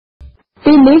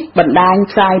ទីនេះបណ្ដាញ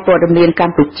ផ្សាយព័ត៌មានក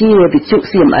ម្ពុជាវិទ្យុ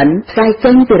CMN ផ្សាយ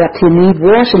ចេញពីរដ្ឋធានី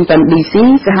Washington DC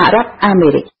សហរដ្ឋអាមេ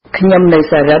រិកខ្ញុំនៅ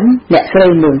សារិនអ្នកស្រី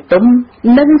នួនទុំ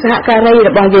និងសហការីរ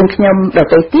បស់យើងខ្ញុំដ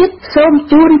ទៃទៀតសូម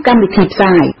ជូនកម្មវិធីផ្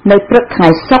សាយនៅព្រឹកថ្ងៃ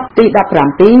សុក្រទី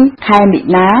17ខែមិនិ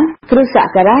នាគ្រិស្តស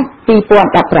ករាជ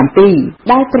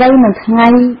2017ដែលត្រូវនៅថ្ងៃ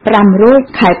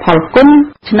500ខែផលគុណ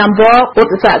ឆ្នាំវរពុទ្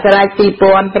ធសករាជ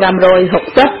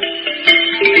2560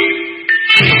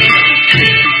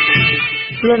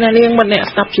លោកអ្នកនាងមិនអ្នក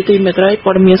ស្ដាប់ជាទីមេត្រី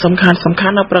ព័ត៌មានសំខាន់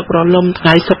នៅព្រឹកព្រលឹមថ្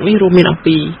ងៃសុក្រនេះរួមមានអំ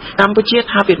ពីកម្ពុជា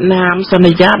ថាវៀតណាមស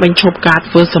ន្យាបញ្ឈប់ការ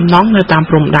ធ្វើសំណង់នៅតាម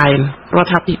ព្រំដែនរ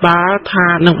ដ្ឋាភិបាលថា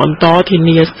នឹងបន្តធា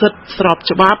នាសិទ្ធិស្រប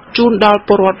ច្បាប់ជូនដល់ព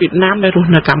លរដ្ឋវៀតណាមដែលរ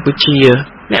ស់នៅកម្ពុជា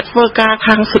អ្នកធ្វើការ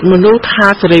ខាងសិទ្ធិមនុស្សថា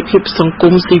សេរីភាពសង្គ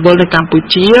មស៊ីវិលនៅកម្ពុ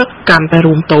ជាកាន់តែ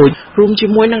រួមតូចរួមជា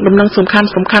មួយនឹងដំណឹងសំខា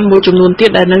ន់មួយចំនួនទៀត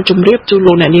ដែលនឹងជម្រាបជូន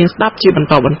លោកអ្នកនាងស្ដាប់ជាបន្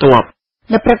តបន្ទាប់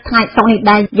នៅព្រឹកថ្ងៃសុក្រនេះ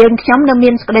ដែរយើងខ្ញុំនៅមា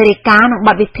នសេចក្តីរាយការណ៍និងប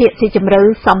ទវិភាគស៊ីជម្រៅ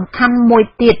សំខាន់មួយ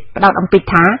ទៀតផ្ដោតអំពី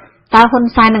ថាតើហ៊ុន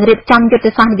សែននឹងរៀបចំយុទ្ធ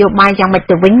សាស្ត្រនយោបាយយ៉ាងម៉េច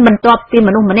ទៅវិញបន្ទាប់ពីម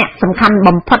នុស្សម្នាក់សំខាន់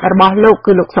បំផុតរបស់លោក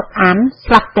គឺលោកសុកអាន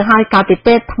ស្លាប់ទៅហើយកាលពី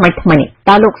ពេលថ្មីនេះ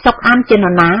តើលោកសុកអានជានរ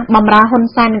ណាបម្រើហ៊ុន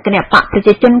សែននិងគណបកប្រ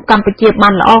ជាជនកម្ពុជាបា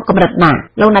នល្អកម្រិតណា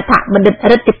លោកនាថបណ្ឌិត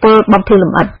រិទ្ធិពលបំភ្លឺ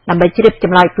លំអិតដើម្បីជ្រាបច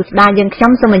ម្លើយពុស្ដាយើងខ្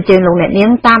ញុំសូមអញ្ជើញលោកអ្នកនា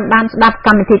ងតាមដានស្ដាប់ក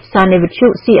ម្មវិធីផ្សាយនៃវិទ្យុ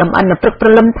CMN នៅព្រឹកព្រ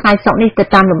លឹមថ្ងៃសុក្រនេះទៅ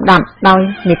តាមលំដាប់ដោយ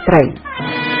មេត្រី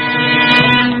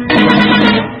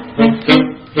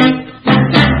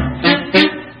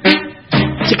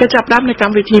ជាការចាប់ផ្ដើមនៃក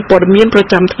ម្មវិធីព័ត៌មានប្រ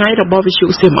ចាំថ្ងៃរបស់វិទ្យុ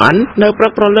CMN នៅព្រឹ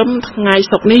កព្រលឹមថ្ងៃ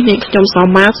សុក្រនេះនាងខ្ញុំស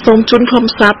មាសូមជូនខ្លឹម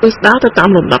សារពិស្ដារទៅតាម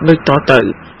លំដាប់ដូចតទៅ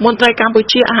មន្ត្រីកម្ពុ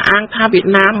ជាអះអាងថាវៀត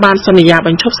ណាមបានសន្យាប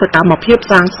ញ្ឈប់សកម្មភាព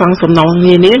សាងសង់សំណង់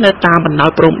នានានៅតាមបណ្ដោ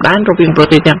យព្រំដែនរវាងប្រ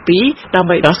ទេសទាំងពីរដើម្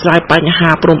បីដោះស្រាយបញ្ហា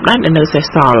ព្រំដែនដែលនៅសេស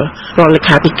សល់រដ្ឋលេ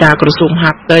ខាធិការក្រសួងម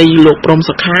ហាផ្ទៃលោកព្រំ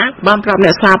សុខាបានប្រាប់អ្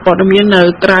នកសារព័ត៌មាននៅ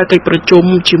ក្រៅកិច្ចប្រជុំ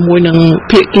ជាមួយនឹង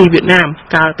ភាគីវៀតណាម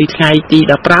កាលពីថ្ងៃទី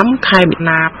15ខែមិនិ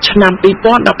នាឆ្នាំ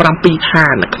2017ថា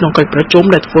នៅក្នុងកិច្ចប្រជុំ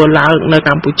ដែលធ្វើឡើងនៅក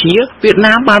ម្ពុជាវៀត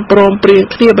ណាមបានព្រមព្រៀង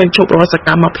គ្នាបញ្ឈប់រាល់សក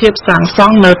ម្មភាពសាងស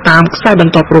ង់នៅតាមខ្សែប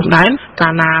ន្ទាត់ព្រំដែនកា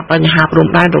លណាបញ្ហាព្រំ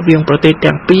ដែនរវាងប្រទេស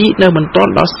ទាំងពីរនៅមិនទា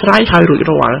ន់ដោះស្រាយហើយរួច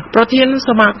រាល់ប្រធានស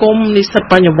មាគមនិស្សិត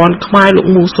បញ្ញវន្តខ្មែរលោក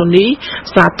មូសូនី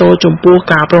សាទរចំពោះ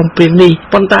ការព្រមព្រៀងនេះ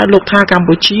ប៉ុន្តែលោកថាកម្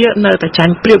ពុជានៅតែចា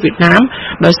ញ់ប្រៀបវៀតណាម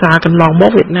ដោយសារកន្លងម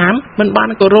កវៀតណាមមិនបាន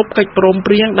គោរពកិច្ចព្រម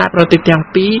ព្រៀងដែលប្រទេសទាំង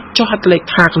ពីរចុះហត្ថលេ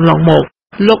ខាកន្លងមក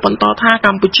លោកបន្តថាក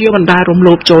ម្ពុជាមិនដែលរំ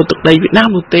លោភចូលទឹកដីវៀតណាម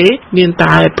នោះទេមាន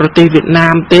តែប្រទេសវៀតណា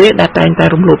មទេដែលតែងតែ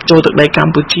រំលោភចូលទឹកដីក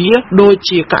ម្ពុជាដូច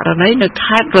ជាករណីនៅ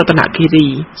ខេត្តរតនគិរី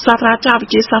សាស្ត្រាចារ្យវិ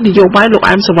ទ្យាសាស្ត្រនយោបាយលោក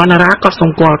អែមសវណ្ណារាក៏ស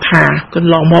ម្គាល់ថាកន្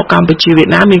លងមកកម្ពុជាវៀត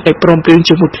ណាមមានកិច្ចព្រមព្រៀង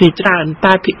ជាមួយគ្នាច្រើន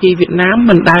តែភាគីវៀតណាម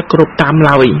មិនដែលគោរពតាម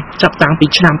ឡើយចាប់តាំងពី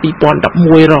ឆ្នាំ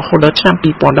2011រហូតដល់ឆ្នាំ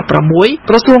2016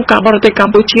ក្រសួងការបរទេសក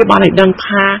ម្ពុជាបានឲ្យដឹង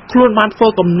ថាខ្លួនបានធ្វើ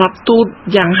កំណត់ទូត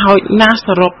យ៉ាងហោចណាស់ស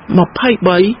រុប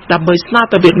23ដើម្បីស្នើ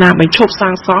ទៅវៀតណាមបញ្ឈប់សា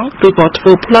ងសង់ឬក៏ធ្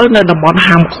វើផ្លូវនៅតំបន់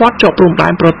ហាមឃាត់ជាប់ព្រំដែ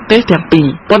នប្រទេសទាំងពីរ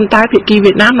ប៉ុន្តែភាគី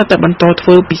វៀតណាមនៅតែបន្តធ្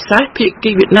វើពិសេសភា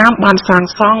គីវៀតណាមបានសាង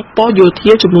សង់ប៉ុស្តិ៍យោ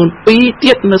ធាចំនួន2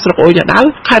ទៀតនៅស្រុកអូយ៉ាដាវ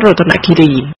ខេត្តរតនគិ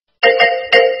រី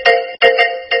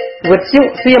វិទ្យុ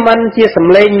CMN ជាស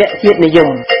ម្លេងអ្នកជាតិនិយម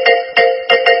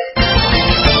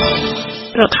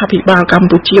រដ្ឋាភិបាលកម្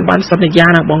ពុជាបានសន្យា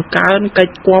នឹងបង្កើនកិ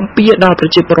ច្ចគាំពារដល់ប្រ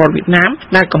ជាពលរដ្ឋវៀតណាម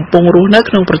ដែលកំពុងរស់នៅ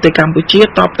ក្នុងប្រទេសកម្ពុជាត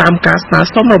បតាមការស្នើ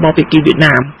សុំរបស់ភាគីវៀត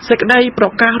ណាមសេចក្តីប្រ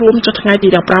កាសរួមចុះថ្ងៃទី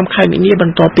15ខែមិនិនាប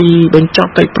ន្ទាប់ពីបញ្ច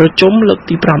ប់កិច្ចប្រជុំលើក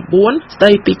ទី9ស្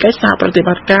តីពីកិច្ចសហប្រតិប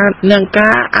ត្តិការនិង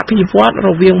ការអភិវឌ្ឍរ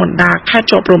វាងបណ្ដាខេត្ត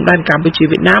ជាប់ព្រំដែនកម្ពុជា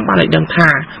វៀតណាមបានឲ្យដឹងថា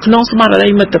ក្នុងស្មារតី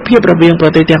មិត្តភាពរវាងប្រ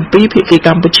ទេសទាំងពីរភាគីក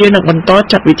ម្ពុជានឹងបន្ត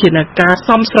ចាត់វិធានការស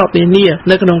មស្របនានា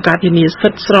នៅក្នុងការធានាសិ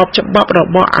ទ្ធិស្របច្បាប់រ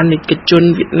បស់អាណិកជន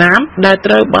វៀតណាមដែល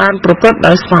ត្រូវបានប្រព្រឹត្ត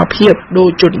ដោយស្មារតីដោយ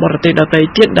ជនបរទេសដទៃ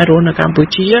ទៀតដែលរស់នៅកម្ពុ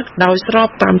ជាដោយស្រប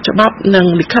តាមច្បាប់និង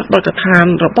លិខិតបទដ្ឋាន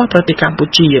របស់ប្រទេសកម្ពុ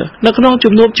ជានៅក្នុង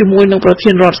ជំនួបជាមួយនឹងប្រធា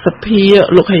នរដ្ឋសភា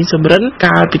លោកហេងសំរិន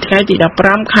កាលពីថ្ងៃទី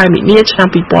15ខែមិនិនាឆ្នាំ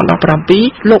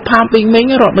2017លោកផាមពីងមីង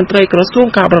រដ្ឋមន្ត្រីក្រសួង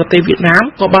ការបរទេសវៀតណាម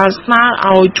ក៏បានស្នើ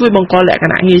ឲ្យជួយបង្កលក្ខ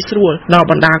ណៈងាយស្រួលដល់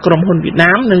បណ្ដាក្រុមហ៊ុនវៀត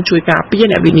ណាមនិងជួយការពារ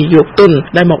អ្នកវិនិយោគទុន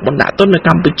ដែលមកបណ្ដាក់ទុននៅក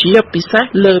ម្ពុជាពិសេស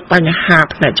លើបញ្ហា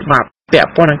ផ្នែកច្បាប់ពាក់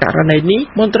ព័ន្ធនឹងករណីនេះ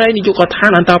មន្ត្រីនាយកដ្ឋា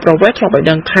នអន្តរប្រវេសន៍ធ្លាប់ឲ្យ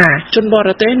ដឹងថាជនបរ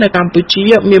ទេសនៅកម្ពុជា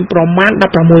មានប្រមាណ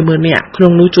 16,000 នាក់ក្នុ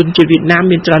ងនោះជនជាតិវៀតណាម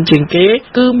មានច្រើនជាងគេ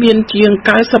គឺមានជាង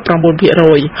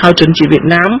 99% ហើយជនជាតិវៀត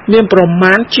ណាមមានប្រ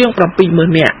មាណជាង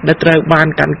 70,000 នាក់ដែលត្រូវបាន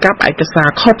កាន់កាប់ឯកសារ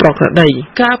ខុសប្រក្រតី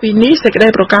កាលពីនេះសេចក្តី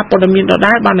ប្រកាសព័ត៌មានដ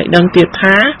ដែលបានឲ្យដឹងទៀត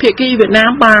ថាភាគីវៀតណា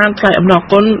មបានថ្លែងអំណរ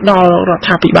គុណដល់រដ្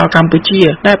ឋាភិបាលកម្ពុជា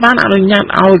ដែលបានអនុញ្ញាត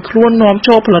ឲ្យខ្លួននាំ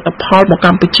ចូលផលិតផលមកក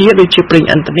ម្ពុជាដូចជាប្រេង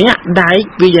ឥន្ធនៈដែក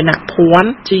វាយនភ ព័ន្ធ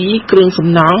ជីគ្រឿងសំ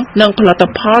ណង់និងផលិត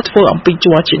ផលធ្វើអំពី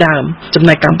ជ័រជាដើមចំ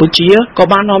ណែកកម្ពុជាក៏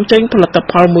បាននាំចេញផលិត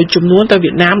ផលមួយចំនួនទៅវៀ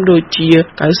តណាមដូចជា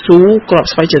កៅស៊ូគ្រាប់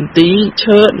ស្វាយចន្ទី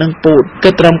ឈើនិងពោត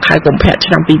គិតត្រឹមខែកុម្ភៈ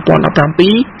ឆ្នាំ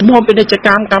2017ទំហំពាណិជ្ជក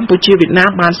ម្មកម្ពុជាវៀតណា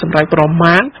មបានសម្រេចប្រ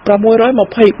មាណ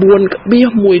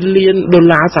 $624.1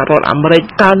 លានសហរដ្ឋអាមេរិក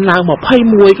កើនឡើង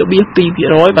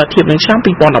 21.2% បើធៀបនឹងឆ្នាំ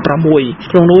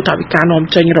2016ក្នុងនោះថវិកានាំ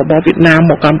ចេញរបស់វៀតណាម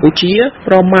មកកម្ពុជា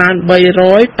ប្រមាណ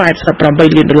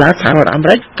 $388 លានសហរដ្ឋអាមេ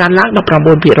រិកកើនឡើង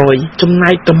 19% ចំ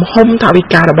ណែកទំហំថវិ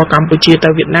ការបស់កម្ពុជាទៅ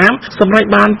វៀតណាមសម្រេច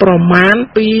បានប្រមាណ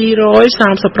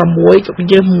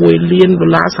 $236.1 លាន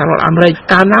សហរដ្ឋអាមេរិក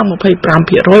កើនឡើង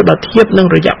 25% បើធៀបនឹង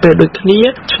រយៈពេលដូចគ្នា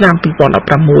ឆ្នាំ2016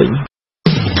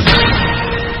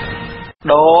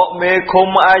ដកមេឃុំ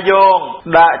អាយ៉ង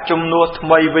ដាក់ជំនួសថ្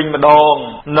មីវិញម្ដង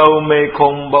នៅមេ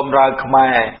ឃុំបម្រើខ្មែ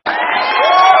រ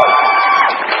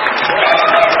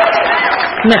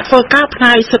អ្នកធ្វើការផ្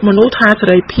នែកសិទ្ធិមនុស្សថាសេ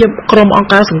រីភាពក្រុមអង្គ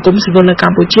ការសង្គមស៊ីវិលនៅក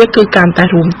ម្ពុជាគឺកាន់តែ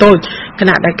រួមតូចខ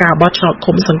ណៈដែលការបោះឆ្នោត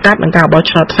ឃុំសង្កាត់និងការបោះ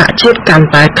ឆ្នោតថ្នាក់ជាតិកាន់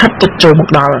តែខិតជិតចូលមក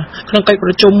ដល់ក្នុងកិច្ចប្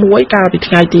រជុំមួយកាលពី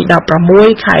ថ្ងៃទី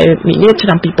16ខែមីនាឆ្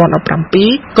នាំ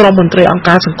2017ក្រុមមន្ត្រីអង្គ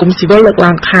ការសង្គមស៊ីវិលលើក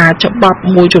ឡើងថាច្បាប់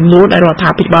មួយចំនួនដែលរដ្ឋា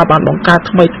ភិបាលបានបង្កើត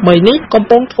ថ្មីនេះកំ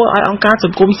ពុងធ្វើឲ្យអង្គការស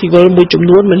ង្គមស៊ីវិលមួយចំ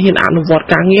នួនមិនហ៊ានអនុវត្ត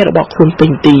ការងាររបស់ខ្លួនពេ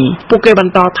ញទីពួកគេប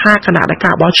ន្តថាខណៈដែល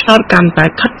ការបោះឆ្នោតកាន់តែ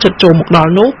ខិតជិតចូលមកដ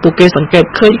ល់នោះពួកគេសង្កេត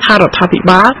ឃើញថារដ្ឋាភិ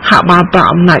បាលហាក់បានប្រើ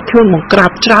អំណាចខ្លួនបង្ក្រា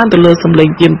បច្រើនទៅលើសម្លេង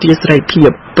ទាមទារសេរីភាព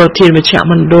ប្រធានមជ្ឈ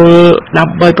មណ្ឌលដើ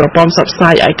ម្បីប្រព័ន្ធផ្សព្វផ្សា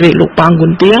យឯករាជ្យលោកប៉ាងគុ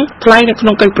នទៀងថ្លែងនៅក្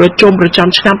នុងកិច្ចប្រជុំប្រចាំ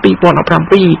ឆ្នាំ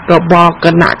2017របស់គ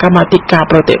ណៈកម្មាធិការ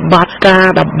ប្រតិបត្តិការ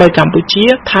ដើម្បីកម្ពុជា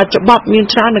ថាច្បាប់មាន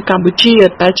ច្រើននៅកម្ពុជា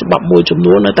តែច្បាប់មួយចំ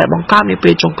នួននៅតែបង្កើតនាពេ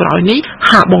លចុងក្រោយនេះ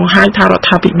ហាក់បង្ហាញថារដ្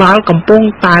ឋាភិបាលកំពុង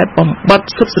តែបំបិទ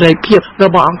សិទ្ធិសេរីភាពរ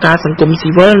បស់អង្គការសង្គមស៊ី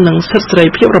វិលនិងសិទ្ធិសេរី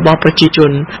ភាពរបស់ប្រជាជ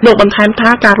នលោកបន្ថែមថា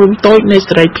ការរួមតូចនៃ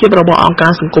សេរីភាពរបស់អង្គកា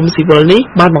រសង្គមស៊ីវិលនេះ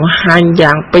បានបង្ហាញ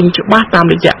យ៉ាងពេញច្បាស់តាម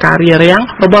រយៈការរារាំង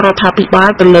របស់រដ្ឋាភិបាល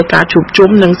ទៅលើការជួបជុំ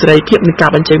និងសេរីភាពនៃការ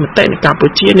បញ្ចេញមតិនៅកម្ពុ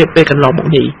ជានាពេលកន្លងមក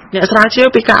នេះអ្នកស្រាវជ្រាវ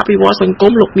ពីការអភិវឌ្ឍសង្គ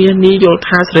មលោកមាសនេះយល់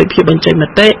ថាសេរីភាពបញ្ចេញម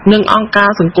តិនិងអង្គការ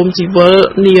សង្គមស៊ីវិល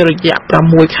នារយៈ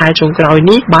6ខែចុងក្រោយ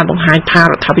នេះបានបង្ហាញថារ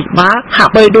ដ្ឋាភិបាលហា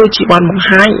ក់បីដូចជាបានបង្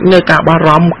ហាញនៅការបារ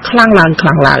ម្ភខ្លាំងឡើង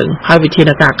ហើយវិធាន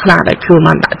ការខ្លះដែលខ្លួន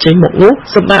បានដាក់ចេញមកនោះ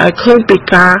សម្ដៅឲ្យឃើញពី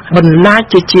ការបន្លាច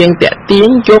ជាជាងតាក់ទាញ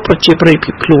យកប្រជាប្រិយ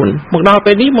ភាពខ្លួនមកដល់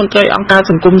ពេលនេះមន្ត្រីអង្គការ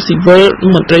សង្គមស៊ីវិល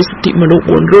មន្ត្រីសិទ្ធិមនុស្ស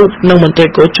4រូបនិងមន្ត្រី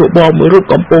កោជបមួយរូប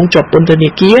កំពុងជាប់ពន្ធនា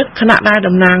គារខណៈដែល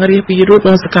តំណាងរាស្ត្រ2រូប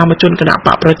និងសកម្មជនគណប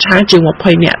កប្រឆាំងជាង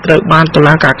20នាក់ត្រូវបានតុ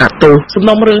លាការកាត់ទោសសំ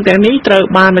ណុំរឿងទាំងនេះត្រូវ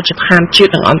បានមជ្ឈដ្ឋានជា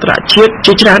តិនិងអន្តរជាតិ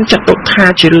ជាច្រើនចាត់ទុកថា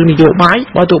ជារឿងនយោបាយ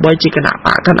បើទោះបីជាគណប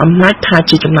កកាន់អំណាចថា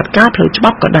ជាចំណាត់ការផ្លូវច្បា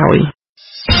ប់ក៏ដោយ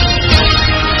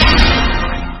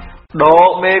ដក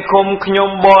មេឃុំខ្ញុំ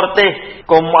បរទេស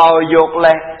កុំឲ្យយក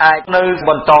លេសអាចនៅប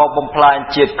ន្តបំផ្លាញ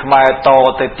ជាតិខ្មែរត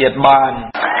ទៅទៀតបាន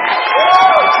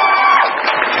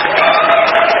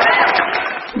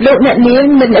លោកអ្នកនាង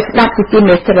និងអ្នកស្ដាប់ជាទី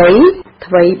មេត្រី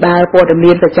អ្វីបើព័ត៌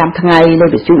មានប្រចាំថ្ងៃនៃ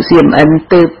វិទ្យុ CMN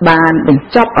ទើបបានបញ្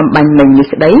ចប់អំបញ្ញមិញនេះ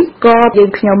ក្តីក៏យើង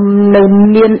ខ្ញុំនៅ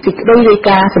មានសេចក្តីរាយ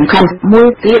ការណ៍សំខាន់មួយ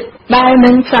ទៀតដែល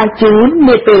នឹងផ្សាយជូន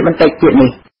នាពេលបន្តិចទៀត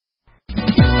នេះ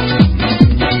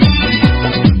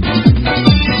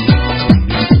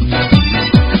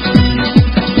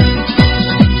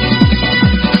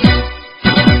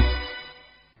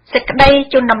សេចក្តី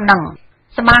ជូនដំណឹង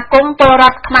សមាគមពលរ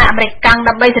ដ្ឋខ្មែរអាមេរិកកាំង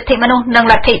ដើម្បីសិទ្ធិមនុស្សនិង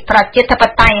លទ្ធិប្រជាធិប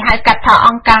តេយ្យហៅកាត់ថាអ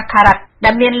ង្គការខារ៉ាត់ដែ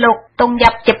លមានលោកតុងយ៉ា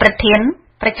ប់ជាប្រធាន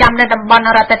ប្រចាំនៅតំបន់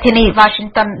រដ្ឋធានី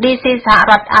Washington DC សហ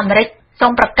រដ្ឋអាមេរិកសូ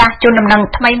មប្រកាសជូនដំណឹង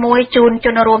ថ្មីមួយជូនជ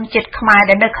នរួមជាតិខ្មែរ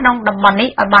ដែលនៅក្នុងតំបន់នេះ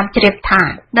ឲ្យបានជ្រាបថា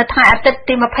នៅថ្ងៃអាទិត្យ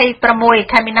ទី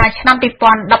26ខែមីនាឆ្នាំ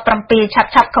2017ឆាប់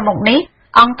ៗខាងមុខនេះ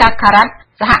អង្គការខារ៉ាត់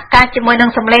សហការជាមួយនឹង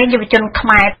សម្លេងយុវជនខ្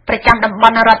មែរប្រចាំតំប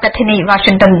ន់រដ្ឋធានី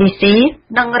Washington DC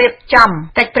នឹងរៀបចំ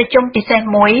កិច្ចប្រជុំពិសេស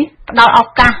មួយផ្ដល់ឱ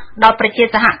កាសដល់ប្រជា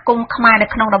សហគមន៍ខ្មែរនៅ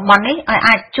ក្នុងតំបន់នេះឲ្យ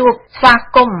អាចជួបស្វា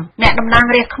គមន៍អ្នកតំណាង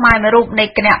រាស្ត្រខ្មែរមួយរូបនៃ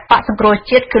គណៈបកសង្គ្រោះ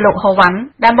ជាតិគឺលោកហូវ៉ាន់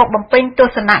ដែលមកបំពេញទ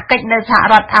ស្សនកិច្ចនៅសហ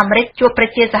រដ្ឋអាមេរិកជួបប្រ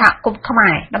ជាសហគមន៍ខ្មែ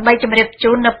រដើម្បីជម្រាប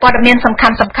ជូននូវព័ត៌មានសំខា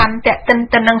ន់ៗទាក់ទិន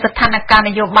ទៅនឹងស្ថានភាពន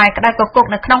យោបាយក្តៅគគុក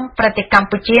នៅក្នុងប្រទេសកម្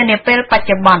ពុជានាពេលបច្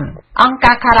ចុប្បន្នអង្គ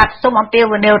ការខារ៉ាត់សូមអំពា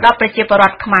វនាវដល់ប្រជាពលរ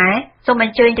ដ្ឋខ្មែរសូមអ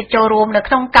ញ្ជើញទៅចូលរួមនៅ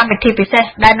ក្នុងកម្មវិធីពិសេស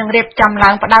ដែលនឹងរៀបចំឡើ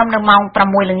ងផ្ដើមនៅម៉ោង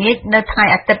 6 ល្ងាចនៅថ្ងៃ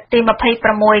អាទិត្យទី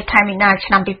26ខែមីនា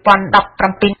ឆ្នាំ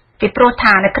2017 ពីព្រោះ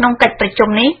ថានៅក្នុងកិច្ចប្រជុំ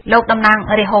នេះលោកតំណាង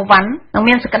រាហូវ៉ាន់នឹង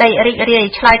មានសេចក្តីរីករាយ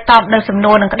ឆ្លើយតបនៅសំ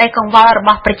ណួរនិងក្តីកង្វល់រប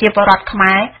ស់ប្រជាពលរដ្ឋខ្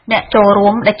មែរអ្នកចូលរួ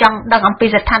មដែលចង់ដឹងអំពី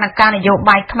ស្ថានភាពនយោ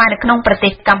បាយខ្មែរនៅក្នុងប្រទេ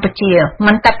សកម្ពុជា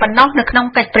មិនតែប៉ុណ្ណោះនៅក្នុង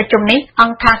កិច្ចប្រជុំនេះអ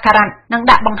ង្គការការ៉ាត់នឹង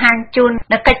ដាក់បង្ហាញជូន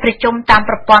នៅកិច្ចប្រជុំតាម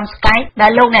ប្រព័ន្ធ Skype ដែ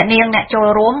លលោកអ្នកនាងអ្នកចូល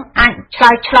រួមអាចឆ្លើ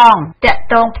យឆ្លងតាក់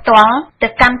ទងផ្ទាល់ទៅ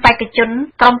កាន់បេក្ខជន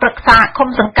ក្រុមប្រឹក្សាឃុំ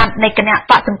សង្កាត់នៃគណៈ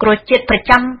បកសង្គ្រោះជាតិប្រ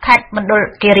ចាំខេត្តមណ្ឌល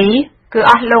គិរីគឺ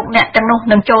អស់លោកអ្នកទាំងនោះ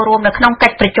នឹងចូលរួមនៅក្នុងកិ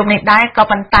ច្ចប្រជុំនេះដែរក៏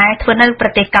ប៉ុន្តែធ្វើនៅប្រ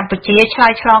ទេសកម្ពុជាឆ្លើ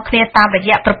យឆ្លងគ្នាតាមរ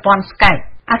យៈប្រព័ន្ធ Skype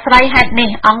អាស្រ័យហេតុនេះ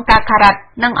អង្គការការ៉ាត់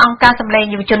និងអង្គការសម្លេង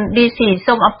យុវជន DC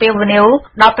សូមអំពាវនាវ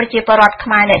ដល់ប្រជាពលរដ្ឋខ្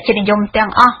មែរអ្នកជានិយមទាំ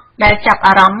ងអស់ដែលចាប់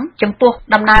អារម្មណ៍ចំពោះ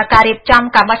ដំណើរការរៀបចំ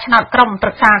ការបោះឆ្នោតក្រុមប្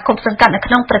រឹក្សាឃុំសង្កាត់នៅ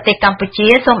ក្នុងប្រទេសកម្ពុជា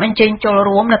សូមអញ្ជើញចូល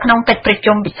រួមនៅក្នុងកិច្ចប្រ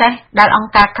ជុំពិសេសដែលអង្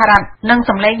គការការ៉ាត់និង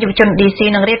សម្លេងយុវជន DC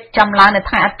នឹងរៀបចំឡើងនៅ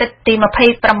ថ្ងៃអាទិត្យទី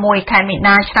26 ខែមី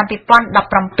នាឆ្នាំ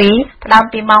2017ផ្ដើម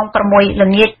ពីម៉ោង 6 ល្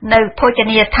ងាចនៅភោជ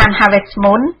នីយដ្ឋាន Harvest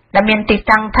Moon ដែលមានទី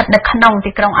តាំងស្ថិតនៅក្នុង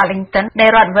ទីក្រុង Arlington នៃ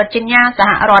រដ្ឋ Virginia ស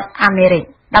ហរដ្ឋអាមេរិក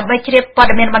ដើម្បីជ្រាបព័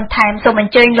ត៌មានបន្ថែមសូមអ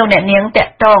ញ្ជើញលោកអ្នកនាងតា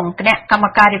ក់ទងគណៈកម្ម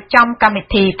ការរៀបចំកម្មវិ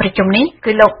ធីប្រជុំនេះ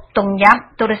គឺលោកតុងយ៉ាប់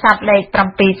ទូរស័ព្ទលេខ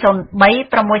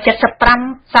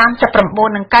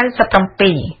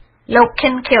 703-675-39-97 លោក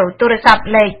Ken Kill ទូរស័ព្ទ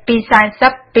លេខ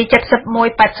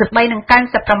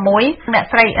 240-271-83-96 អ្នក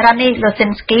ស្រី Rani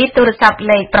Losinski ទូរស័ព្ទ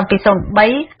លេខ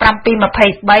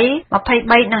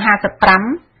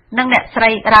 703-723-23-55និងអ្នកស្រី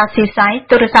រ៉ាស៊ីសៃ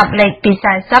ទូរស័ព្ទលេខ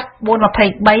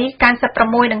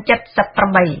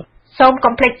 240-423-93-78 សូម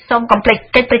កុំភ្លេច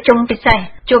កិច្ចប្រជុំពិសេស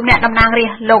ជួបអ្នកតំណាងរា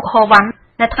ស្ត្រលោកហូវ៉ាន់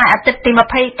នៅថ្ងៃអាទិត្យទី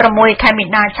26 ខែមី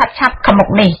នាឆាប់ខាងមុខ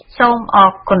នេះសូមអ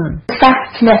រគុណសាស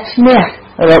ឈ្នះ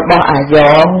របស់អា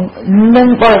យ៉ងនិង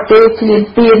បរទេសឈ្លាន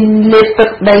ពានលេបទឹក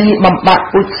ដីបំបាក់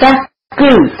ពូជសាសន៍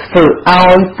គឺធ្វើ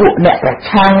ឲ្យពួកអ្នកប្រ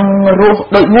ឆាំងរស់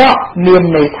ដូចងាប់មាន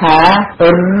ន័យថារ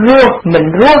ស់មិន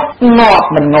រស់ងាប់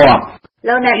មិនងាប់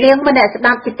លោកអ្នកនាងម្នាក់ស្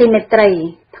ដាប់ជាទីមេត្រី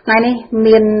ថ្ងៃនេះ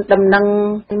មានដំណឹង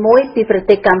មួយពីប្រ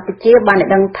ទេសកម្ពុជាបាន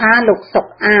ដឹងថាលោកសុក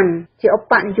អានជាឧ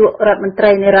បនាយករដ្ឋមន្ត្រី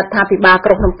នៃរដ្ឋាភិបាលក្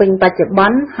រុងភ្នំពេញបច្ចុប្ប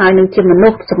ន្នហើយនឹងជាមនុ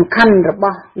ស្សសំខាន់រប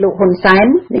ស់លោកហ៊ុនសែន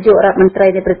នាយករដ្ឋមន្ត្រី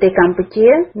នៃប្រទេសកម្ពុជា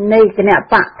នៃគណៈ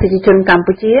បកប្រជាជនកម្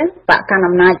ពុជាបកកណ្ដាល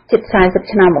អំណាចជិត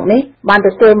40ឆ្នាំមកនេះបានទ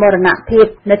ទួលមរណភាព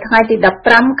នៅថ្ងៃទី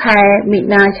15ខែមី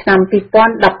នាឆ្នាំ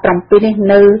2017នេះ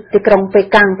នៅទីក្រុងប៉េ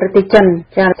កាំងប្រទេសចិន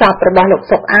ចាសពរបស់លោក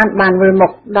សុកអានបានវិលម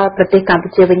កដល់ប្រទេសកម្ពុ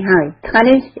ជាវិញហើយថ្ងៃ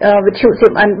នេះវិទ្យុ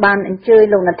CMN បានអញ្ជើញ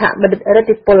លោកណដ្ឋបណ្ឌិតរិទ្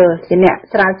ធិពលជាអ្នក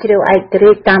ស្រាវជ្រាវឯក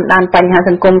រាជ្យតាមដានបញ្ហាស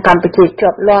ង្គមកម្ពុជាជា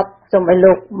ប់លាប់សូមឲ្យ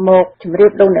លោកមកជម្រា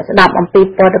បលោកអ្នកស្ដាប់អំពី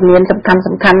ព័ត៌មានសំខា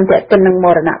ន់ទាក់ទងនឹងម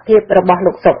រណភាពរបស់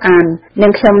លោកសុកអាននិ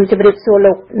ងខ្ញុំជម្រាបសួរ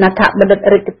លោកណដ្ឋបណ្ឌិត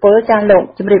រិទ្ធិពលចាស់លោក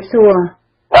ជម្រាបសួរ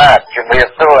បាទជម្រាប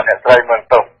សួរអ្នកស្រីមន្ត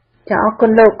ទុំចាអរគុ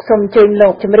ណលោកសូមអញ្ជើញលោ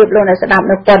កជម្រាបលោកអ្នកស្ដាប់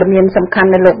នៅព័ត៌មានសំខាន់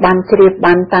ដែលលោកបានជ្រាប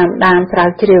បានតាមដានស្រាវ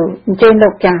ជ្រាវអញ្ជើញលោ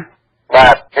កចាបា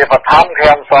ទជាបឋមខ្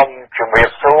ញុំសូមជម្រាប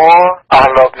សួរអ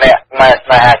ស់លោកអ្នកម៉ែស្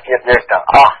នេហាជាតិយើងទាំង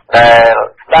អស់ដែល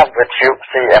ស្ដាប់វិទ្យុ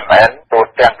CMN ទូ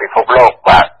ទាំងពិភពលោក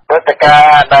បាទព្រឹត្តិការ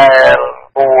ណ៍ដែល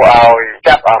គួរឲ្យ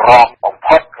ចាប់អារម្មណ៍បំ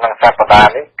ផុតក្នុងសប្តា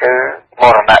ហ៍នេះគឺម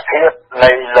រណភាព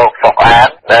នៃលោកសុកអាន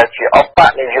ដែលជាឧប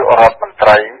នាយករដ្ឋមន្ត្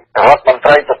រី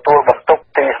ទទួលបន្ទុក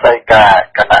ទីស្តីការ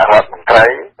គណៈរដ្ឋមន្ត្រី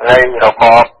នៃរប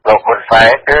បលោកហ៊ុនសែន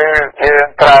គឺយើង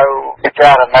ត្រូវពិ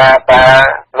ចារណាថា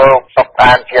លោកសុក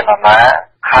អានជានរណា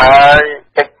ហើយ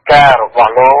កិច្ចការរប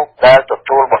ស់លោកដែលទ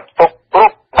ទួលបន្ទុកគ្រ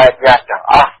ប់បែបយ៉ាងទាំង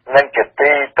អស់និងជា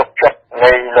ទីទុកចិត្ត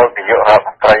នៃលោកនាយករដ្ឋម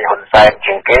ន្ត្រីហ៊ុនសែន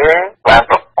ជាងគេបាន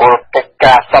ប្រគល់កិច្ច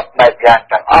ការសពបែបយ៉ាង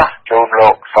ទាំងអស់ជូនលោ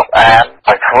កសុកអាន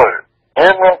ឲ្យធ្វើយើ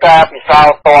ងមានការពិសោធ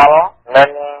ន៍ផ្ទាល់និង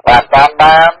បាន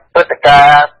ព្រឹត្តិការ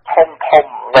ណ៍ធំ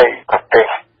នៃប្រទេស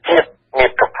ជាតិមា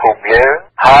តុភូមិយើង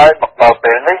ហើយមកដល់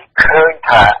ពេលនេះឃើញ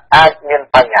ថាអាចមាន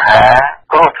បញ្ហា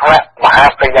គ្រោះថ្នាក់មហា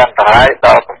ព្យាន្តរាយដ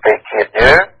ល់ប្រទេសជាតិ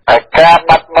យើងហើយការ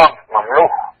បាត់បង់មនុ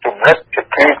ស្សចំណិតជា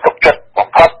ទីទុកចិត្តបំ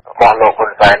ផុតរបស់លោកហ៊ុ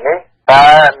នសែននេះតើ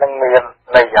នឹងមាន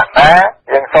ន័យយ៉ាងណា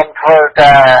យើងសូមធ្វើ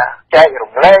ការចែក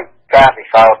រំលែកការពិ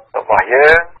សោធន៍របស់យើ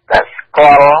ងដែលស្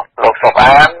គាល់លោកសុក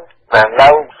អានដែលនៅ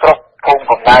ស្រុកភូមិ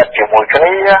កំណើតជាមួយគ្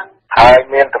នាហើយ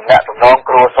មានទំនាក់ទំនង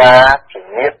គ្រួសារជា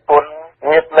ញាតិពុន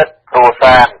ញាតិមិត្តគ្រួ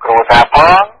សារផ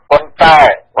ងប៉ុន្តែ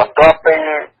បន្ទាប់ពី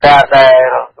ការដែល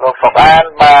លោកសុកអាន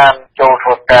បានចូលធ្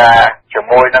វើការជា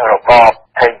មួយនឹងរបប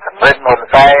ហេងសំរិទ្ធហ៊ុន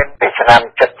សែនពីឆ្នាំ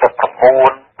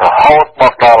79រហូតម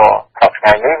កដល់សប្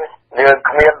តាហ៍នេះយើង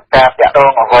គ្មានការតាក់ទ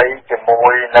ងអ្វីជាមួ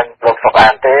យនឹងលោកសុកអា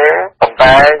នទេប៉ុន្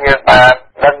តែយើងបាន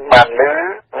ដឹងបានឮ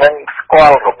និងស្គា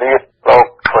ល់របៀបលោក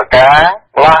ធ្វើការ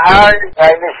ម្ល៉េះហើយថ្ងៃ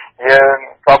នេះយើង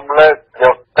សូមលើកយ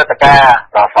កព្រឹត្តិការណ៍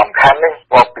ដ៏សំខាន់នេះ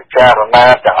មកពិចារណា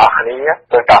ទាំងអស់គ្នា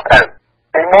ដោយតទៅ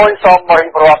ទីមួយសូមរៀ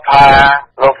បរាប់ថា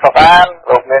លោកសុកអាន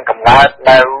លោកមានកំណើត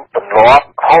នៅទម្លាប់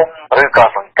ឃុំ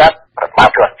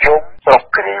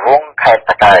ត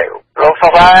តាកែវលោកសុ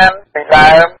កអានពីដើ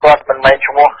មគាត់មិនមែន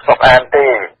ឈ្មោះសុកអានទេ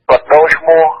គាត់ដូរឈ្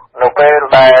មោះនៅពេល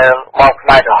ដែលមកផ្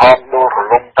នែកក្រហមដួលរ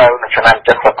លំទៅនៅឆ្នាំ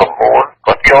79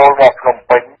គាត់ចូលមកភ្នំ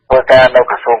ពេញធ្វើការនៅ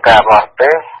ក្រសួងការបរ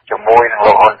ទេសជាមួយនឹង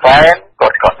លោកហ៊ុនសែនគា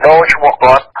ត់ក៏ដូរឈ្មោះ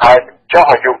គាត់ហើយបញ្ចុះ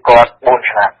អាយុគាត់4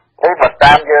ឆ្នាំនេះបើ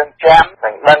តាមយើងចាំនឹ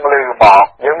ងដឹងឮមក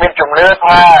យើងមានជំនឿ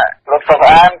ថាលោកសុក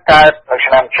អានកើតនៅ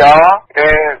ឆ្នាំចគឺ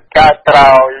កើតក្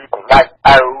រោយសម្ដេច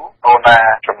ឪអូណា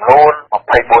ចំនួន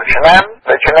24ឆ្នាំ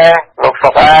ដូច្នេះលោកសុ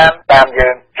កអានតាមយើ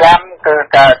ងចាំគឺ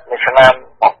កើតនៅឆ្នាំ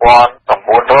1946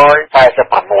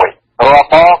រាប់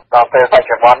មកដល់ពេលបច្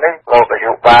ចុប្បន្ននេះលោកអា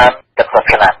យុបាន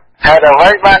70ឆ្នាំហើយអ្វី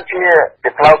បានជា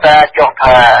ផ្លូវការចុះ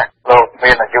ថាលោក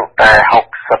មានអាយុតែ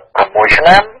66ឆ្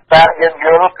នាំតាមយើងយ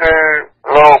ល់គឺ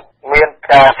លោកមាន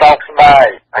ការសោកស្ដាយ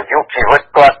អាយុជីវិត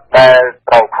គាត់ដែល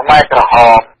ត្រូវខ្មែរក្រហ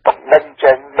មបណ្ដេញ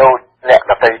ចេញដោយអ្នក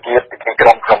ដទៃទៀតពីទីក្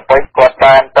រុងភ្នំពេញគាត់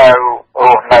បានទៅរ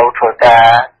ស់នៅធ្វើការ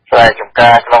ស្រែចម្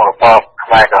ការក្នុងរបបខ្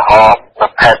មែរក្រហមនៅ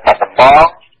ខេត្តបាត់ដំបង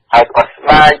ហើយគាត់ស្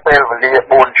ដាយពេលវេលា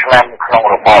4ឆ្នាំក្នុង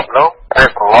របបនោះហើយ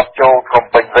ប្រឡប់ចូលភ្នំ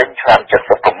ពេញវិញឆ្នាំ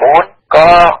79ក៏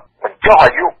បញ្ចុះអា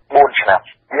យុ4ឆ្នាំ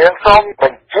យើងសូមប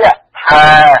ញ្ជាក់ថា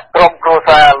ក្រុមគ្រួ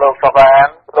សារលោកសុក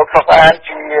អាន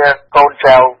ជាកូន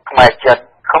ចៅខ្មែរចិន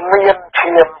គ្មាន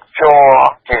ឈាមជ័រ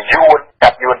ជាយួនកា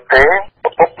ត់យួនទេឪ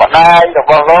ពុកម្ដាយរ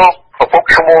បស់លោកឪពុក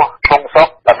ឈ្មោះធំសុក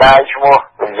ម្ដាយឈ្មោះ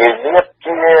លំយាយនាថ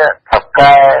ជាថៅ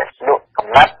កែលក់កំ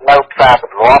ណាត់នៅផ្សារទ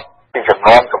ន្លាប់ពីចំណ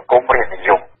ងសង្គមរាជនិយ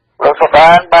មលោកសុក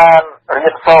អានបានរៀ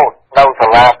នសូត្រនៅសា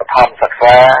លាបឋមសិក្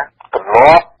សាទន្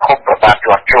លាប់ឃុំប្របាទ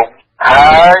ជាន់ជុំ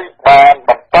ហើយបានប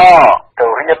ន្តទៅ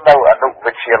រៀននៅអនុ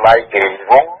វិទ្យាល័យគិរី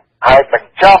វង្សហើយប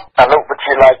ញ្ចប់អនុវិទ្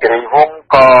យាល័យគិរីវង្ស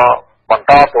ក៏បន្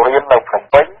តទៅរៀននៅភ្នំ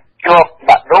ពេញជាប់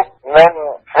បាក់ឌុបនិង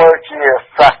ធ្វើជា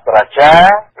សាស្ត្រាចារ្យ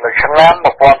នៅឆ្នាំ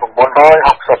1967-68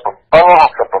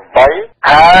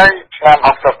ហើយឆ្នាំ69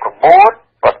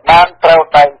គាត់បានត្រូវ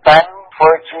តែងតាំងធ្វើ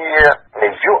ជានា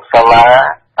យកសាលា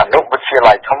អនុវិទ្យា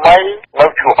ល័យថ្មីនៅ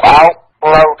ជួរអោក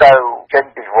ផ្លូវទៅចេញ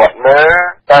ពីវត្តលើ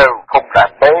ទៅឃុំដាន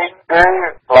បេងគឺ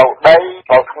ផ្លូវដី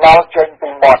ផ្លូវថ្នល់ចេញពី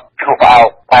មាត់ជួរអោក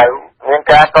ទៅមាន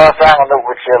ការកសាងអនុ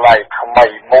វិទ្យាល័យថ្មី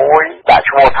មួយដាក់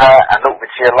ឈ្មោះថាអនុវិ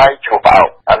ទ្យាល័យជួរអោក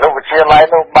អនុវិទ្យាល័យ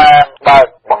នោះបានបើក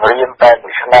បង្រៀនតែ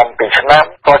1ឆ្នាំ2ឆ្នាំ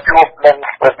ក៏ជួបនឹង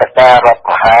ព្រឹត្តិការណ៍រដ្ឋ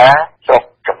ប្រហារចុះ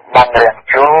ចម្បាំងរាំង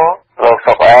ជលលោក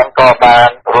សុកអានក៏បាន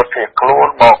រត់ភៀសខ្លួន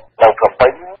មកនៅភ្នំពេ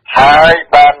ញហើយ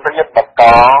បានរៀនបន្ត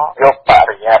យកប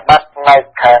រិញ្ញាបត្រផ្នែក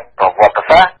ខាងប្រវត្តិ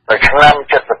សាស្ត្រនៅឆ្នាំ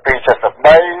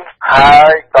72-73ហើ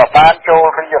យក៏បានចូល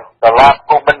រៀនសាលា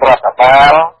ភូមិន្ទរដ្ឋបា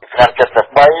លឆ្នាំ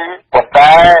73ប៉ុន្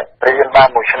តែរៀនបាន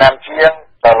1ឆ្នាំជាង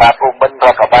សាលាភូមិន្ទរ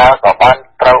ដ្ឋបាលក៏បាន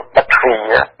ត្រូវបិទទ្វា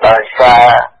រដោយសារ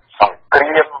សង្គ្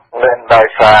រាមនិងដោយ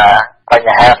សារប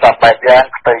ញ្ហាសពបែបយ៉ាង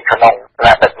ផ្ទៃក្នុងแล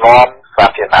ะដឹកនាំសា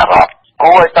ធារណរដ្ឋ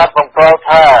គួរឲ្យចាប់បង្គាប់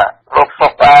ថាលោកសុ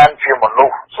កអានជាមនុ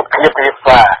ស្សសុភាពរាប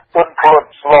សារទន់ភ្លន់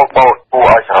ស្លូតបូតគួរ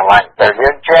ឲ្យស្រឡាញ់តែយើ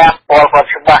ងចាំពលគាត់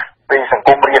ច្បាស់ពីសង្គ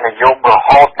មរាជនិយមរ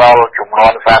ហូតដល់ជំនា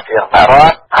ន់សាធារណរ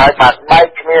ដ្ឋហើយបានបែក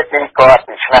គ្នាពីគាត់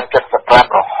ពីឆ្នាំ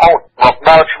75រហូតមក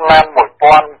ដល់ឆ្នាំ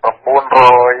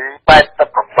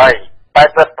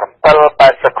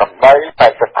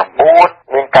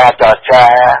1988 មានការចរចា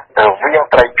រវាង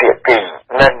ត្រីភាគី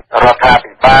និងរដ្ឋា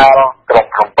ភិបាលក្រុង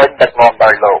ភ្នំពេញដឹកនាំដោ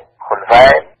យលោកហ៊ុនសែ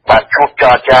នបានជួបច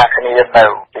រចាគ្នានៅ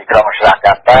ទីក្រុងស្លា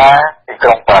កាតាទីក្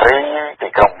រុងប៉ារីទី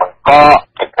ក្រុងបាងកក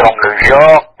ទីក្រុងញូវយ៉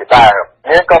កជាដើម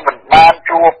យើងក៏មិនបាន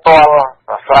ជួបផ្ទាល់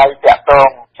អាស្រ័យតាក់ទង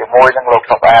ជាមួយនឹងលោក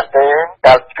សុកអានទេ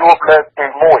តែជួបលើកទី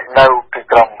1នៅទី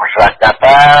ក្រុងស្លាកា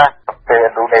តាប្រទេសឥ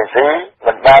ណ្ឌូនេស៊ី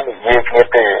មិនបាននិយាយគ្នា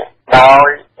ទេដោយ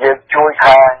យើងជួយ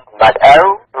ខាងសម្ដេចឪ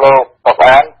លោកសុក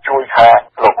អានជួយខាង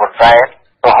លោកហ៊ុនសែន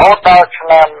រហូតដល់ឆ្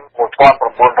នាំ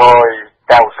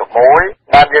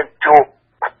1991បានយើងជួប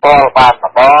ផ្ទាល់បាន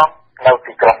ម្ដងនៅ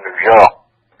ទីក្រុងញូវយ៉ក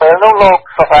ពេលនោះលោក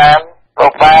សុកអានលោ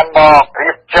កបានមក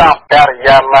រៀបចំការិ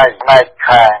យាល័យផ្នែក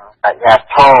ខាងអាជ្ញា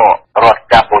ធររដ្ឋ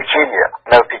កម្ពុជា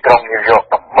នៅទីក្រុងញូវយ៉ក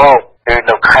ដំបូងគឺ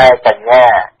នៅខែកញ្ញា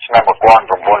ឆ្នាំ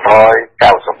1991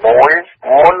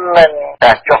មុននឹង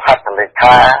ការចុះហត្ថលេ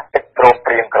ខាកិច្ចព្រម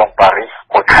ព្រៀងក្រុងប៉ារីស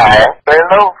មួយខែពេល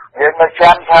នោះយើងនៅ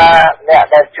ចាំថាអ្នក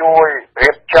ដែលជួយរៀ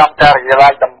បចំការិយាល័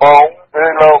យដំបូងគឺ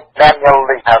លោកDaniel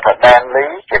Lee ហៅថា Dan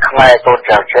Lee ជាខ្មែរកូន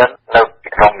ចៅចិននៅទី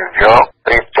ក្រុងញូវយ៉ក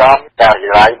រៀបចំការិ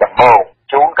យាល័យដំបូង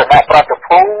ជូនគណៈប្រតិ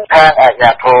ភូខាងអាជ្ញា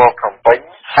ធរភ្នំពេញ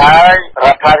ហើយរ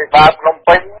ដ្ឋាភិបាលភ្នំ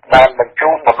ពេញបានបញ្ជូ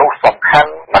នមនុស្សសំខា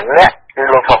ន់ម្នាក់គឺ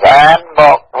លោកសុកអានម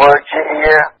កធ្វើជា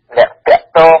អ្នកតាក់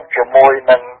ទងជាមួយ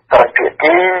នឹងត្រីភា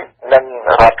គីនិង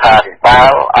រដ្ឋាភិបា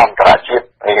លអន្តរជាតិ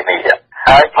នានា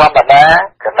ហើយធម្មតា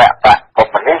គណៈបកកុ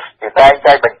ម្មុយនីសតែង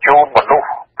តែបញ្ជូនមនុស្ស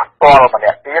ផ្ទាល់ម្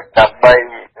នាក់ទៀតដើម្បី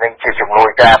នឹងជាជំនួយ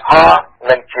ការផល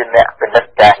និងជាអ្នកពិនិត្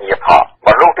យការងារផលម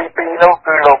នុស្សទី2នោះ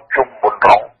គឺលោកជុំបុ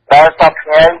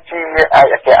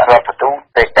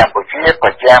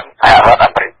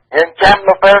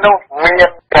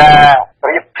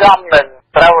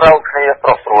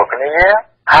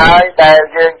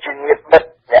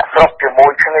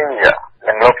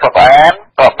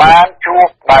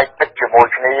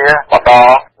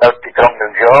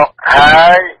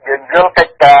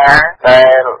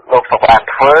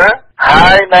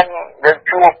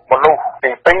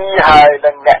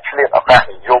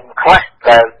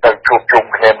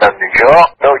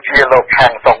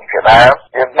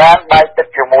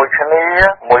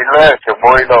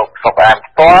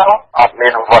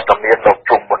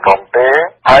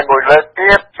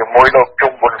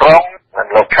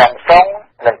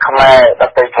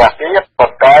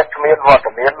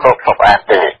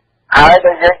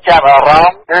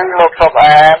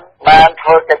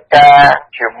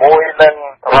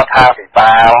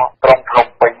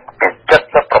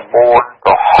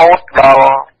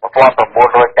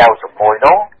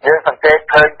នោះយើងសង្កេត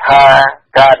ឃើញថា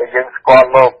ការដែលយើងស្គាល់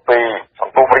លោកពីស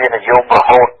ង្គមរាជនិយមរ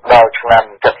ហូតដល់ឆ្នាំ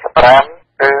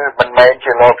75គឺមិនមែន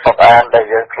ជាលោកសុកអានដែល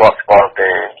យើងធ្លាប់ស្គាល់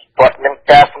ទេគាត់មាន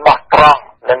ការស្មោះត្រង់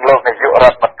នឹងលោកនាយករ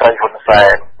ដ្ឋមន្ត្រីហ៊ុនសែ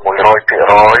ន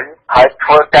 100% ហើយធ្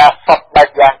វើការសពបែប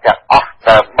យ៉ាងទាំងអស់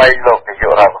ដើម្បីលោកនាយ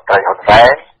ករដ្ឋមន្ត្រីហ៊ុនសែ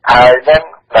នហើយនឹង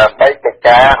ដើម្បីកិច្ច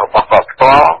ការរបស់គាត់ផ្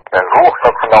ទាល់ដែលរស់នៅ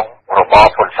ក្នុងរបប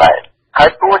ហ៊ុនសែនហើយ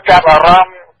គួរចាប់អារម្ម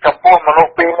ណ៍ចំពោះមនុស្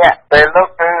សពីរនាក់ដែលលោក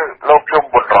គឺលោកជុំ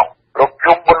ប៊ុនរ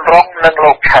ងនិង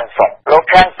លោកឆាន់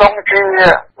សុងជា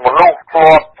មនុស្សធ្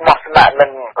លាប់ស្មោះស្ម័គ្រនឹ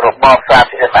ងរបបសា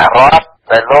ធារណរដ្ឋ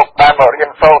ដែលលោកបានមករៀ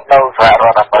នសូត្រនៅសហរ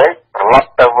ដ្ឋអាមេរិកត្រឡប់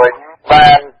ទៅវិញបា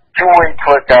នជួយធ្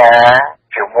វើការ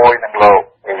ជាមួយនឹងលោក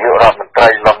នាយករដ្ឋមន្ត្រី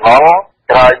លន់នល់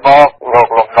ក្រោយមកលោក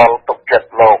លន់នល់ទុកចិត្ត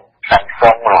លោកឆាន់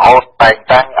សុងរហូតតែង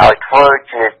តាំងឲ្យធ្វើ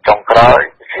ជាចុងក្រោយ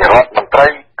ជារដ្ឋមន្ត្រី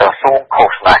ក្រសួងឃោ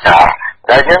សនាការ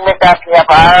ដែលយើងមានការភ្ញាក់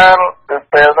ផ្អើលគឺ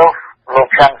ពេលនោះលោក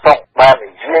ឆាន់សុងបាន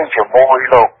និយាយជាមួយ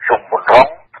លោកជុំប៊ុនរង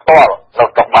ផ្ទាល់នៅ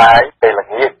តុបាយពេលល្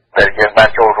ងាចដែលយើងបាន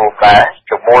ចូលរួមដែរ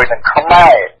ជាមួយនឹងខ្មែ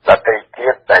រដទៃទៀ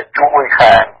តដែលជួយ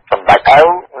ខាងសម្ដេចអៅ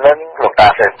និងលោកតា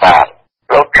សេនសាន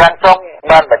លោកឆាន់សុង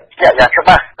បានបញ្ជាក់យ៉ាងច្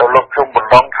បាស់ទៅលោកជុំប៊ុន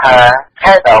រងថា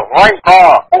ហេតុអ្វីក៏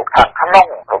ពួកខាងក្នុង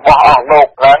របស់អស់លោក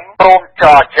នឹងព្រមច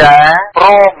រចាព្រ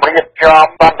មរៀបចំ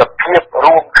សន្តិភាព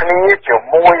រួមគ្នាជា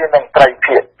មួយនឹងត្រី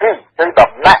ភាគីគឺ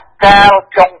ដំណាក់កាល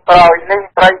ចុងក្រោយនេះ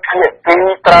ត្រីភាគី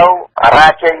ត្រូវរា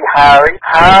ជ័យហើ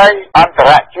យអន្ត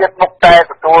រជាតិមុខតែ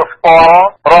ទទួលស្គាល់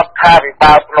រដ្ឋាភិ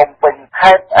បាលភ្នំពេញ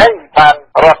ហេតុអីបាន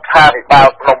រដ្ឋាភិបាល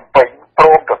ភ្នំពេញព្រ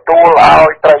មទទួលឲ្យ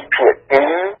ត្រីភាគី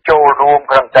ចូលរួម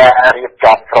ក្នុងការរៀប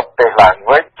ចំស្រុកទេសឡើង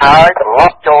វិញហើយត្រឡ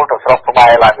ប់ចូលទៅស្រុកខ្មែ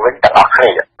រឡើងវិញទាំងអស់គ្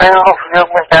នាពេលនោះយើង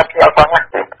មានការភ្ញាក់ផ្អើលណាស់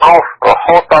ពីព្រោះរ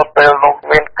ហូតដល់ពេលនោះ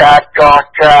មានការចរ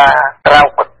ចាក្រៅ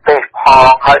ប្រទេសផង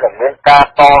ហើយនឹងមានការ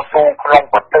តស៊ូក្នុង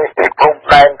ប្រទេសពីព្រំ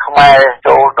ដែនខ្មែរ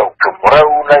ចូលទៅជម្រៅ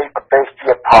នៃប្រទេស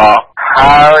ជាតិផង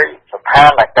ហើយស្ថាន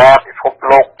ភាពពិភព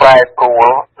លោកប្រែប្រួល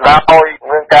ដោយ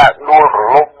មានការដួលរ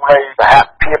លំនៃសហ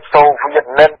ភាពសូវៀត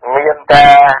នឹងមានកា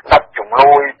រដាក់ជំ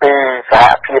នួយពីសហ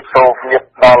ភាពសូវៀត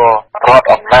ដល់រដ្ឋ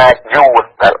អំណាចយួន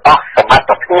ដែលអស់សមត្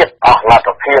ថភាពអស់លទ្ធ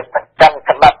ភាពចាំ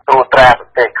ក្តាប់ត្រួតត្រាប្រ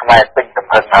ទេសខ្មែរពេញទំ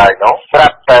ហឹងហើយនោះប្រា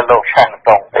ប់តែលោកឆាន់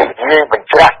តុងនិយាយបញ្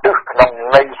ច្រាស់ទិសក្នុង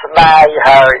ន័យស្ដាយ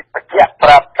ហើយបញ្ជាក់ប្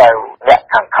រាប់ទៅអ្នក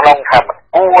ខាងក្នុងថាមិន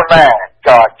គួរណាច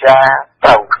រចាត្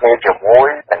រូវគ្នាជាមួយ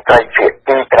នឹងត្រីភា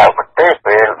គីក្រៅប្រទេស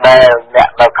ពេលដែលអ្នក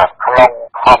នៅខាងក្នុង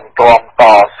ខំទ្រាំត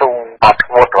ស៊ូអត់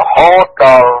ធ្មត់រហូតដ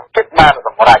ល់ចិត្តបានស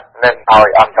ម្រេចនឹងឲ្យ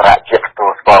អន្តរជាតិទទួ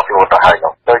លស្គាល់ខ្លួនទៅហើយ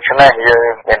នោះដូច្នេះយើ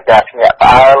ងមានការភ្ញាក់ផ្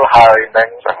អើលហើយនឹង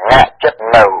សង្ហាក់ចិត្ត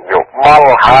នៅយកមក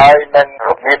ហើយនឹងរ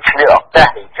បៀបឆ្លៀតឱកាស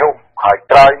និយមហើយ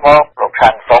ក្រោយមកលោកខា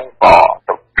ងសុងក៏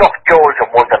ទៅចុះចូលជា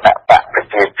មួយគណៈបកប្រ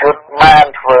ជាជនបាន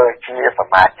ធ្វើជាស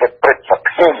មាជិកព្រឹទ្ធស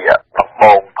ភាដំ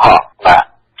បូងផងបាទ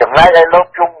ចំណែកឯលោក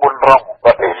ជុំប៊ុនរង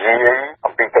គាត់និយាយ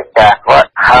អំពីកិច្ចការគាត់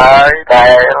ហើយដែ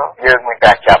លយើងមាន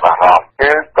ការចាប់អារម្មណ៍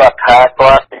គឺគាត់ថា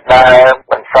គាត់ពីដើម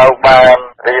មិនសូវបាន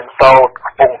រៀនសូត្រ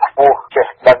ខ្ពង់ខ្ពស់ចេះ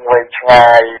ដឹងវែងឆ្ងា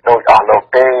យដោយអស់លោក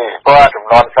ទេគាត់ចំ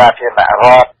នួនសាធារណរ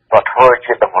ដ្ឋគាត់ធ្វើ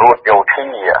ជាតម្រួតយោធា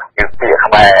គឺពាក្យ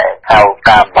ខ្មែរហៅ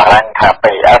តាមបារាំងថា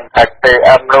PM ហើយ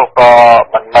PM នោះក៏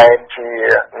មិនមែនជា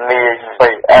នាយ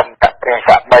PM តាពី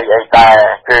សាក់បីអីដែរ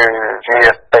គឺជា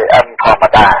PM ធម្ម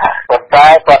តាប៉ុន្តែ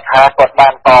គាត់ថាគាត់បា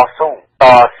នតស៊ូ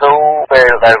ពេ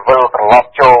លដែលវិលត្រឡប់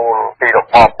ចូលពីរប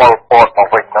បប៉ុលពតមក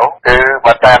វិញនោះគឺ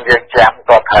បើតាមយើងចាំ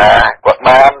គាត់ថាគាត់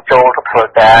បានចូលទៅធ្វើ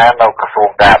ការនៅក្រសួង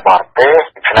ការបរទេស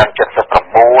ឆ្នាំ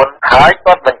79ហើយ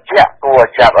គាត់បញ្ជាក់គួរ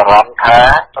ចាប់អារម្មណ៍ថា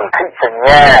សន្ធិសញ្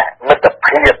ញាមិត្ត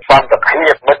ភាពសន្តិភា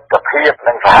ពមិត្តភាព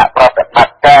និងសហប្រតិប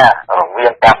ត្តិការរវា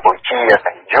ងកម្ពុជា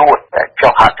និងយួនដែល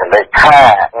ចុះហត្ថលេខា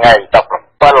ថ្ងៃ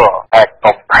17ខែ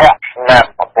កុម្ភៈឆ្នាំ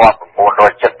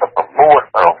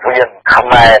1979រវាងខ្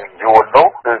មែរនិងយួននោះ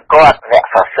គឺគាត់អ្នក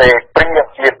សរសេរព្រាង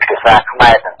ជាភាសាខ្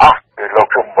មែរទាំងអស់គឺលោក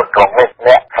ជុំប៊ុនរងនេះ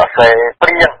អ្នកសរសេរព្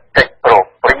រាងកិច្ចព្រម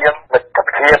ព្រៀងមិត្ត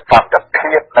ភាពសន្តិ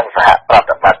ភាពនិងសហប្រ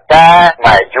តិបត្តិការខ្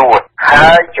មែរយួន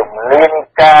ហើយជំនាញ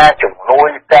ការជំនួយ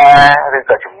ការឬ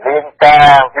ក៏ជំនាញកា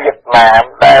រវៀតណាម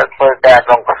ដែលធ្វើការ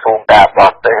ក្នុងក្រសួងការប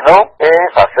រទេសនោះគេ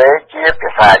សរសេរជាភា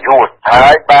សាយួនហើ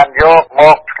យបានយកម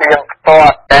កផ្ទៀងផ្ទា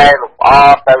ត់តែលម្អ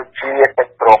ទៅជាកិ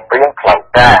ច្ចព្រមព្រៀងផ្លូវ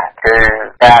ការគឺ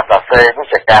ការសរសេរនេះ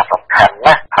ជាការសំខាន់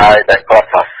ណាស់ហើយដែលគាត់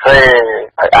សរសេរ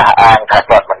ហើយអះអាងថា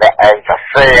គាត់ម្នាក់ឯងសរ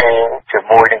សេរជា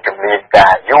មួយនឹងជំនាញកា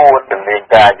រ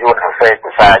យួនសរសេរ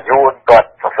ភាសាយួនគាត់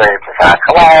សរសេរភាសា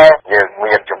ខ្មែរយើង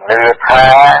មានជំនឿថា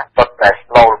គាត់តែស្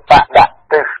នូលបាក់ដាក់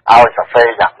ទិសឲ្យសរសេរ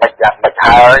យ៉ាងម៉េច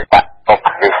ហើយបាក់កុម្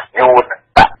មុយនីសយួន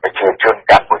បាក់ប្រជាជន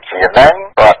កម្ពុជាហ្នឹង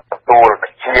គាត់ទទួល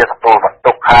បន្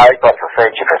ទុកហើយគាត់សរសេរ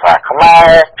ជាភាសាខ្មែរ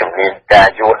ជំនាញការ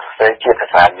យួនសរសេរជាភា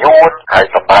សាយួនហើយ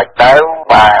សម្រាប់ទៅ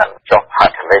បាន ចុះហ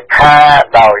ត្ថលេខា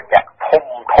ដោយអ្នកធំ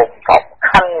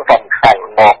សំខាន់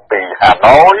មកពីហា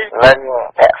ណូយនិង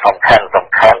អ្នកសំខាន់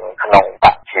ក្នុងប្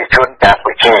រជាជនកម្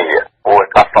ពុជាព្រោះ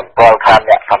ក៏សម្គាល់ថា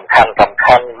អ្នកសំខាន់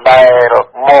ដែល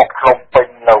មកភ្នំពេញ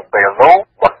នៅពេលនោះ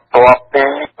បន្ទាប់ពី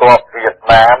ទ័ពវៀត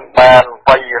ណាមបាន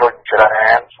វាយរុញច្រា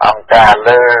នអង្គការ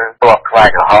លើទ័ពខ្មែរ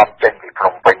ក្រហមចេញពីភ្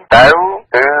នំពេញទៅ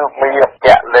គឺមាន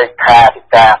អ្នកលេខាធិ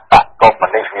ការបកកុម្មុយ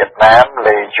នីសវៀតណាម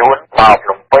លេយួនមកភ្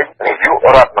នំពេញនាយក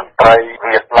រដ្ឋមន្ត្រី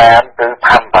វៀតណាមគឺ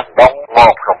ផាំបណ្ដុងម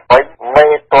កភ្នំពេញមេ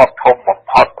ទ័ពធំបំ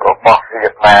ផុតរបស់វៀ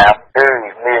តណាមគឺ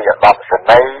នាយឧត្តមសេ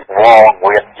នីយ៍វង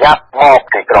វៀនយ៉ាប់មក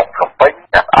ទីក្រុងភ្នំពេញ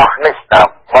ទាំងអស់នេះដើ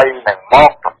ម្បីនឹងម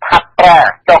កប្រថាប់ប្រា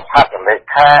ចុះហត្ថលេ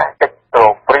ខាកិច្ចព្រ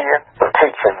មព្រៀងសន្ធិ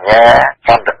សញ្ញាស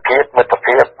ន្តិភាពមិត្ត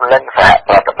ភាពនិងសហ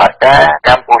ប្រតិបត្តិការក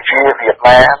ម្ពុជាវៀត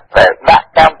ណាមដែលដាក់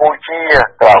កម្ពុជា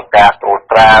ក្រោមការត្រួត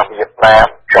ត្រាវៀតណាម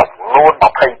ចំនួន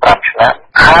25ឆ្នាំ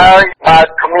ហើយបើ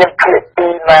គ្មានភាគី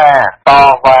ណាត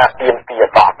វ៉ាទាមទារ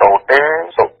ដោះដូរទេ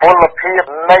សុពលភាព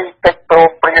នៃកិច្ចព្រម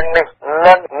ព្រៀងនេះ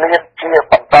នឹងមានជា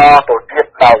បន្តទៅទៀត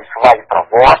ដោយស្វ័យប្រ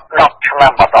វត្តិ10ឆ្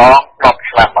នាំម្ដង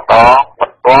ប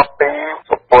ន្ទាប់ពី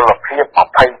សុពលភាព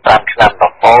25ឆ្នាំ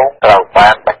ដំបូងត្រូវបា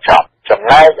នបញ្ចប់ចំ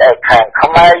ណែកឯខាងខ្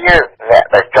មែរយើងអ្នក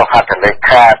ដែលចុះហត្ថលេ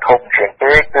ខាធំជាង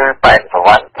គេគឺបែនសវ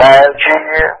ណ្ណដែលជា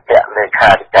អ្នកលេ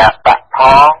ខាធិការបកផ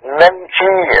ងនិង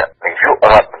ជានាយក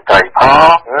រដ្ឋមន្ត្រីផ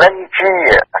ងនិងជា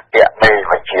អគ្គមេ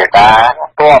បញ្ជាការ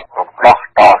ទ័ពរំដោះ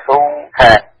តស៊ូ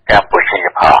ខាងកម្ពុជា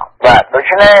ផងបាទដូ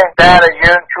ច្នេះការដែល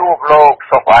យើងជួបលោក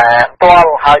សុកអានទា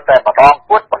ល់ហើយតែម្ដង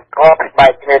ពុតបន្ទាប់ពីបែ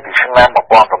កគ្នាពីឆ្នាំ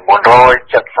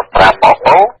1975មក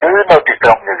នោះគឺនៅទីក្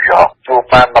រុងញូវយ៉កជួប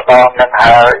បានម្ដងនឹង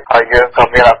ហើយយើងក៏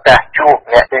មានឱកាសជួប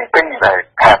អ្នកទី2ដែល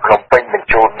ខាងភ្នំពេញបញ្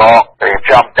ជូនមករៀប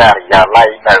ចំការិយាល័យ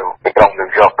នៅទីក្រុងញូវ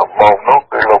យ៉កដំបូងនោះ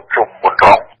គឺលោកជុំប៊ុនរ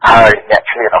ងហើយអ្នក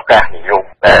ឆ្លៀតឱកាសនិយម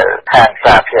ដែលខាង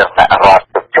សាធារណរដ្ឋ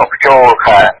ទៅចុះចូល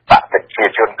ខាងបកប្រជា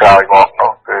ជនក្រោយមក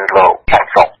នោះគឺលោកខាង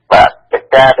សុកបាទកិច្ច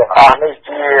ការទាំងអស់នេះ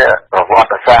ជាប្រវត្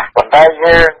តិសាស្ត្រប៉ុន្តែ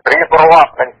យើងរៀបរា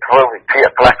ប់និងធ្វើវិភាគ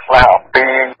ខ្លះអំពី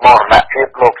មរណភាព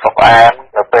លោកសុកអាន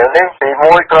នៅពេលនេះទី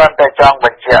មួយគ្រាន់តែចង់ប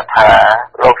ញ្ជាក់ថា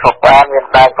លោកសុកអានមាន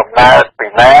ដើមកំណើតពី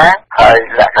ណាហើយ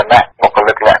លក្ខណៈបុគ្គ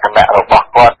លិកលក្ខណៈរបស់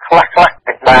គាត់ខ្លះ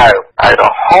ពីដើមហើយរ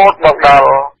ហូតមកដល់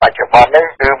បច្ចុប្បន្ននេះ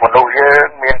គឺមនុស្សយើង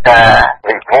មានការ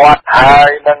វិវត្តហើយ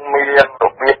នឹងមានរ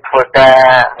បៀបធ្វើការ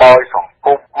ដោយសង្គ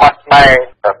មម៉ាត់ម៉ែ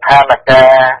ស្ថានភា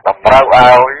ពតម្រូវ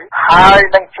ឲ្យហើយ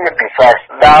នឹងជាពិសេស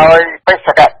ដោយបេស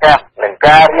កកម្មនិង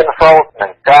ការរៀនសូត្រនិ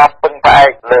ងការពឹងផ្អែក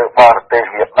លើបរទេស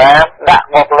វៀតណាមដាក់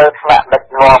មកលើថ្នាក់ដឹក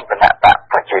នាំគណៈបក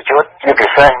ប្រជាជនជាពិ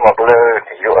សេសមកលើ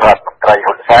នាយករដ្ឋមន្ត្រី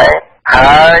ហ៊ុនសែន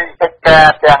ហើយកិច្ចការ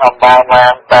ទាំងអំបៅបា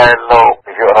នតែលោក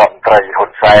នាយករដ្ឋមន្ត្រីហ៊ុ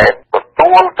នសែនទ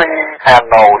ទួលពីហា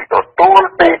ណូយទទួល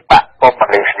ពីបកកុម្មុយ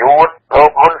នីសយួនលោ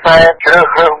កហ៊ុនសែនជ្រើស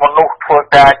រើសមនុស្សធ្វើ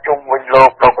ការជុំវិញលោក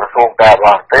ក្នុងក្រសួងការប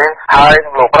រទេសហើយ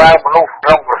លោកប្រើមនុស្សក្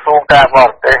នុងក្រសួងការបរ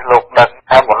ទេសលោកដឹង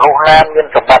ថាមនុស្សណាមាន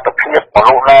សមត្ថភាពម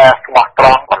នុស្សណាស្មោះត្រ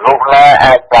ង់មនុស្សណា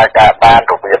អាចប្រើការបាន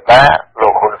របៀបណាលោ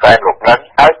កហ៊ុនសែនលោកដឹង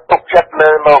ហើយទុកចិត្តលើ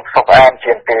លោកសុកអាន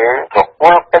ជាងគេប្រគ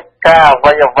ល់កិច្ចការអ្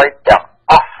វីទាំង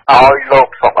អស់ឲ្យលោក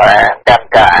សុកអានកាន់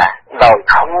ការដោយ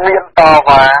គ្មានត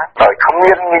វ៉ាដោយគ្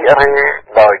មានងាករេ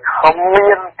ដោយគ្មា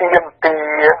នទាមទា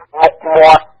រមុខ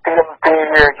មាត់ទាមទា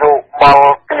រយោប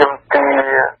ល់ទាមទា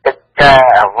រកិច្ចការ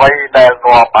អ្វីដែល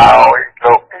នាំឲ្យ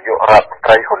លោកនាយករដ្ឋមន្ត្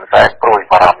រីហ៊ុនសែនព្រួយ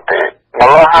បារម្ភទេម្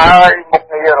ល៉េះហើយមុខ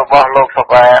ងាររបស់លោកសុ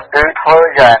កអានគឺធ្វើ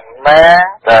យ៉ាងណា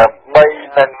ដើម្បី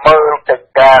នឹងមើលកិច្ច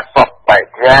ការសពបែប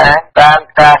យ៉ាងតាម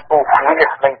ការពុះវា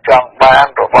សនិងចង់បាន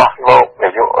របស់លោកនា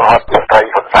យករដ្ឋមន្ត្រី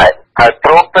ហ៊ុនសែនហើយ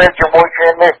ព្រមពេលជាមួយគ្នា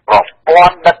នេះប្រព័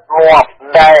ន្ធដឹកនាំ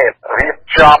ដែលរៀប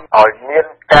ចំឲ្យមាន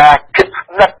ការជិត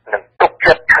ស្និទ្ធនិងទុក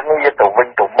ចិត្តគ្នាទៅវិញ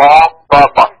ទៅមកក៏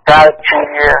បង្កើតជា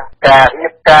ការរៀ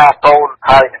បការកូន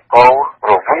ហើយនឹងកូន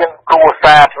រវាងគ្រួ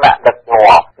សារថ្នាក់ដឹក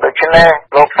នាំដូច្នេះ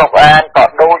លោកសុកអានក៏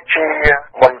ដូចជា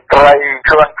មន្ត្រី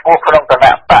ជាន់ខ្ពស់ក្នុងគ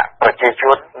ណៈបកប្រជាជ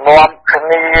ននាំគ្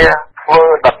នាធ្វើ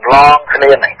ដំឡងគ្នា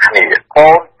នឹងគ្នាកូ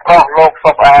នប្រុសលោក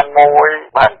សុកអានមួយ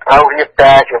បានត្រូវរៀប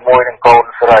ការជាមួយនឹងកូន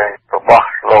ស្រីរបស់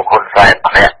លោកហ៊ុនសែន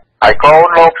ម្នាក់ហើយកូន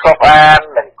លោកសុកអាន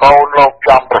និងកូនលោក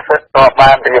ចំប្រសិទ្ធក៏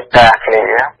បានរៀបការគ្នា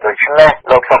ដូច្នេះ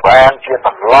លោកសុកអានជា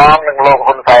ដំឡងនឹងលោក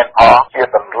ហ៊ុនសែនផងជា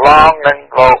ដំឡងនឹង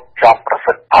លោកចំប្រ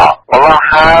សិទ្ធផងម្ល៉េះ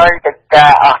ហើយកិច្ចកា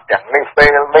រអស់ទាំងនេះពេ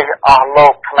លនេះអស់លោ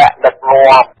កថ្នាក់ដឹក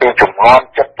នាំពីជំនាន់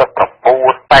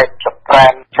79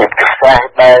 85ជាពិសេស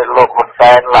ដែលលោកហ៊ុន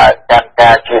សែនឡើងកាន់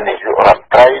ការជានាយករដ្ឋមន្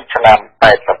ត្រីឆ្នាំ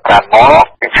85មក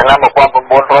ពីឆ្នាំ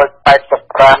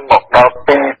1985មកដល់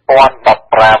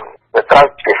2015វាត្រូវ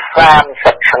ជា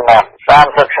30ឆ្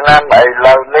នាំឥ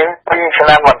ឡូវនេះ2ឆ្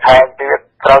នាំបន្ថែមទៀត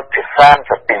ត្រូវជា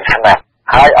32ឆ្នាំ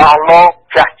ហើយអស់លោក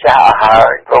ចាស់អស់ហើ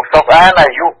យលោកសុកអានអា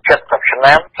យុ70ឆ្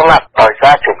នាំស្លាប់ដោយ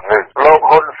សារជំងឺ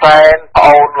សែន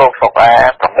អូនលោកសុកអាន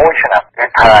6ឆ្នាំគឺ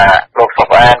ថាលោកសុក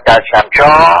អានកើតឆ្នាំច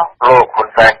លោកហ៊ុន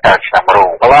សែនកើតឆ្នាំរោ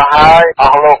ម្ល៉េះហើយអ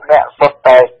ស់លោកអ្នកសុទ្ធ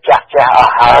តែចាស់អ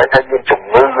ស់ហើយថាមានជំ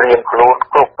ងឺរៀងខ្លួន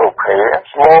គ្រប់គ្នា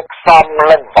មកផ្សំ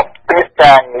នឹងសម្ពាធ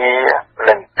ការងារ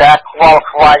និងការខ្វល់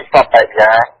ខ្វាយសពតែ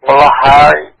យ៉ាងម្ល៉េះហើ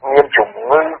យមានជំ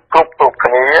ងឺគ្រប់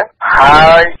គ្នាហើ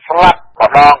យស្លាប់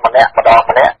ម្ដងម្នាក់បន្ត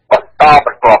គ្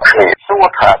នាសួរ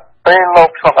ថាពេលលោ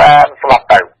កសុកអានស្លាប់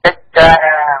ទៅកិច្ចការ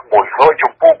មួយហើយ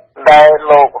ចំពោះដែល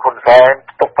លោកហ៊ុនសែន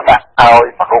ទុកផ្ដាក់ឲ្យ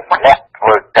មនុស្សម្នាក់ធ្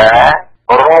វើការ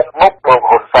រោគមុខលោក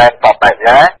ហ៊ុនសែនតបតែ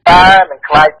យ៉ាងតើនឹង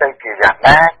ខ្លាយទៅជាយ៉ាង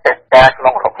ណាកិច្ចការក្នុ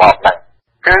ងរបបហ្នឹង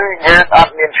គឺយើងអ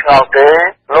ត់មានឆ្ងល់ទេ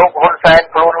លោកហ៊ុនសែន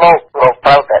ខ្លួនលោកត្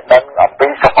រូវតែដឹងអំពី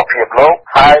សុខភាពលោក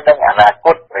ហើយនឹងអនាគ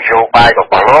តនយោបាយរ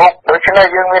បស់លោកដូច្នេះ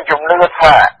យើងមានជំនឿ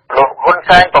ថាលោកហ៊ុន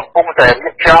សែនកំពុងតែរៀ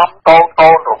បចំកូ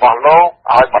នរបស់លោក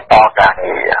ឲ្យបន្តការ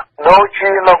ងារដូចជា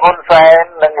លោកហ៊ុនសែន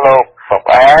និងលោកសុក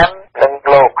អាននិង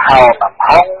លោកហៅអំ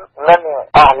ហុងនិង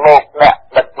អស់លោកអ្នក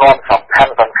ដឹកនាំសំខា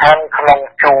ន់ក្នុង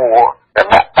ជួរគ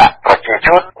ណៈបកប្រជាជ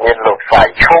នមានលោកស្វាយ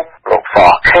ឈុំលោកស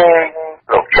ខេង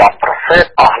លោកចំប្រសិទ្ធ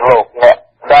អស់លោកអ្នក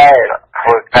ដែលធ្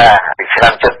វើការពីឆ្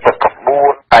នាំ79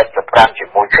 85ជា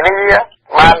មួយគ្នា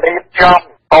បានរៀបចំ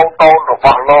កូនរប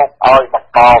ស់លោកឲ្យបន្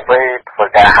តវេនធ្វើ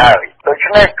ការហើយដូ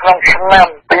ច្នេះក្នុងឆ្នាំ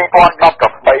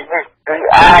2018នេះគឺ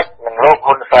អាចនឹងលោក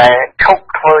ហ៊ុនសែនឈប់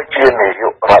ធ្វើជានាយ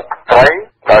ករដ្ឋមន្ត្រី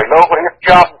ដោយលោករៀប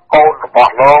ចំកូនរប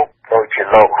ស់លោកដូចជា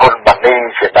លោកហ៊ុនម៉ាណី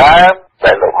ជាដើម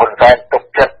ដែលលោកហ៊ុនសែនទុក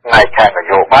ចិត្តផ្នែកខាងន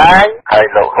យោបាយហើយ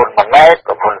លោកហ៊ុនម៉ាណែត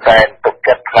លោកហ៊ុនសែនទុក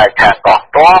ចិត្តផ្នែកខាងកង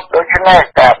ទ័ពដូច្នេះ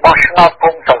ការបោះឆ្នោតភូ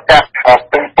មិសង្កាត់ឆ្នាំ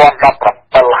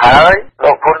2017ហើយ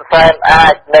លោកហ៊ុនសែនអា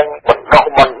ចនឹងបណ្ដុះ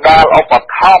បណ្ដាលឧបត្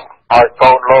ថម្ភឲ្យ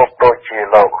កូនលោកដូចជា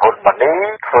លោកហ៊ុនម៉ាណី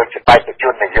ធ្វើជាបេក្ខជ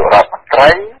ននាយករដ្ឋមន្ត្រី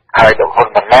ហើយលោកហ៊ុន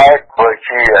ម៉ាណែតធ្វើ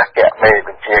ជាអគ្គមេប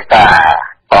ញ្ជាការ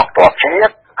កងទ័ពជា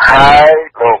តិហើយ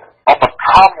លោកឧបត្ថ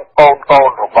ម្ភកូន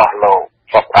របស់លោក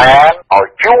សុកអានឲ្យ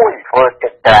ជួយធ្វើកិ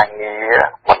ច្ចការងារ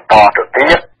បន្តទៅទៀ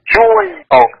តជួយ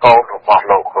កូនរបស់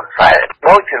លោកហ៊ុនសែន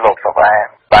ដូចជាលោកសុកអាន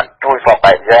បានជួយសព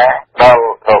យ៉ាងដល់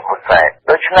លោកហ៊ុនសែន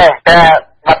ដូច្នេះការ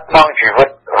បាត់បង់ជីវិត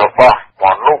របស់ម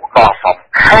នុស្សដ៏សំ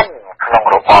ខាន់ក្នុង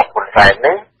របបហ៊ុនសែន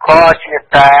នេះក៏ជា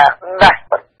ការណាស់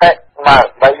បន្តិចមក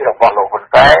បីរបស់លោកហ៊ុន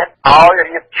សែនឲ្យ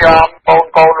រៀបចំ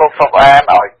កូនលោកសុកអាន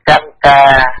ឲ្យកាន់កា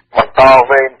របន្ត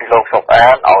វេនពីលោកសុកអា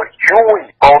នឲ្យជួយ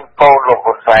កូនលោក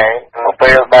ហ៊ុនសែននៅ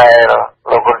ពេលដែល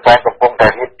លោកហ៊ុនសែនកំពុងតែ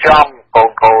រៀបចំកូន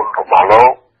របស់លោ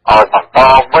កឲ្យបន្ត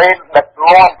វេនដឹក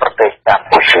នាំប្រទេសកម្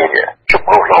ពុជាជំ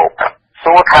នួសលោក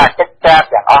សួរថាកិច្ចការ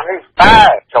ទាំងអស់នេះតើ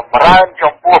ចម្រើន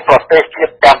ចំពោះប្រទេសជា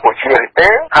តិកម្ពុជាឬទេ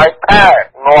ហើយតើ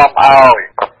នាំឲ្យ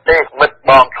ប្រទេសមិត្ត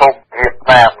បងធំវៀត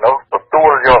ណាមនោះទទួ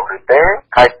លយកឬទេ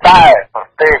ហើយតើប្រ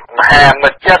ទេសមហាមិ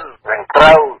ត្តចិននឹងត្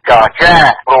រូវចរចា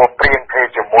ព្រមព្រៀងគ្នា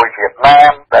ជាមួយវៀតណា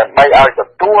មដើម្បីឲ្យទ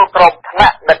ទួលក្រុមថ្នា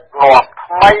ក់ដឹកនាំ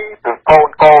ថ្មីគឺកូ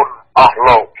នអស់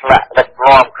លោកថ្នាក់ដឹក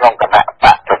នាំក្នុងគណៈប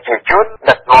កប្រជាជន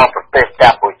ដឹកនាំប្រទេសក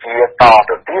ម្ពុជាត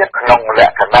ទៅទៀតក្នុងល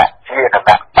ក្ខណៈជាគ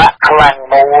ណៈបកខ្លាំង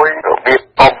មួយរបៀប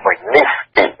កុម្មុយនីស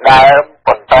ពីដើម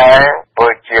ប៉ុន្តែធ្វើ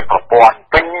ជាប្រព័ន្ធ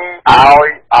ពីរឲ្យ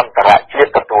អន្តរជាតិ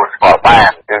ទទួលស្គាល់បា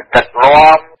នគឺដឹក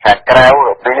នាំខាងក្រៅរ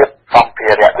បៀបសម្ភា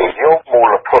រៈនិយមមូ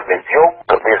លធននិយម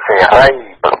របៀបសេរី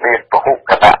របៀបពហុ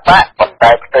គណៈបកប៉ុន្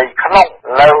តែផ្ទៃក្នុង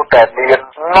នៅតែមាន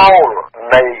ស្នូល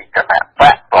នៃគណៈប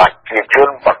កប្រជាជន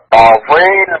បន្តវេ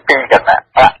នពីគណៈ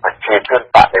បកប្រជាជន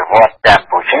បដិវត្តន៍កម្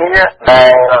ពុជាដែ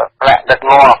លផ្លាក់ដឹក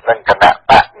នាំនឹងគណៈ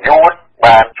បកយួន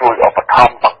បានជួយឧបត្ថ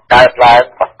ម្ភបង្កើតឡើង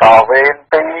បន្តវេន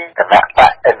ពីគណៈប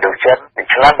កឥណ្ឌូចិនពី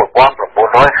ឆ្នាំ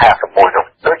1951នោះ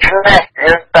ដូច្នេះ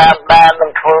យើងតាមដាននឹ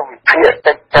ងធ្វើវិភាគ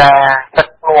កិច្ចការដឹក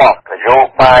នាំនយោ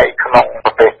បាយក្នុងប្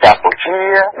រទេសកម្ពុជា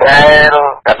ដែល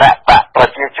គណៈបកប្រ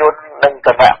ជាជននិងគ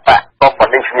ណៈបកកុម្មុយ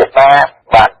នីសវៀតណាម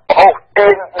បានអូសទា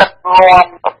ញដឹកនាំ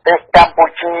ប្រទេសកម្ពុ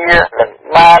ជានិង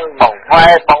បានបង្វែ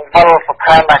របង្វិលស្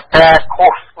ថានភាពឃោ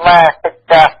សនាកិច្ច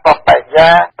ការសពតែ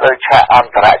យ៉ាងលើឆាកអ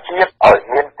ន្តរជាតិឲ្យ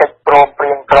មានកិច្ចព្រមព្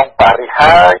រៀងក្រុងប៉ារីស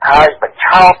ហើយបញ្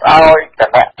ឆោតឲ្យគ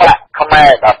ណៈបកខ្មែ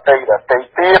រដទៃ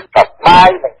ទៀតសប្បាយ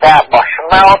នឹងការបោះឆ្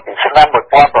នោតពីឆ្នាំ1993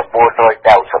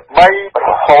រ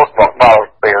ហូតមកដល់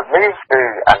ពេលនេះគឺ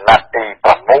អាណត្តិទី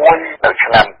6នៅ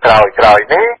ឆ្នាំក្រោយ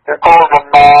នេះគឺគោលបំ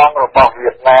ណងរបស់វៀ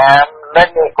តណាមនិង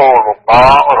គោលបំណ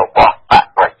ងរបស់បក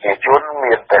ប្រជាជន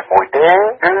មានតែមួយទេ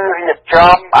គឺរៀប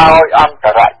ចំឲ្យអន្ត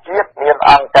រជាតិមាន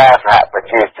អង្គការសហប្រ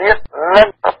ជាជាតិនិង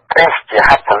ប្រទេសជាហ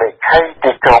ត្ថលេខី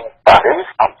ទីក្រុងប៉ារីស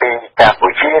អំពីកម្ពុ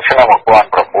ជាឆ្នាំ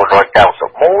1991ឲ្យ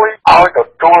ទ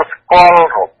ទួលស្គាល់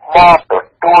របបទ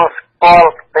ទួលស្គាល់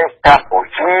ប្រទេសកម្ពុ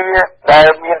ជាដែល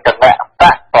មានគណៈប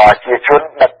កប្រជាជន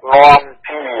ដឹកនាំ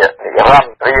ជានិរន្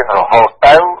តរ៍រៀងរហូត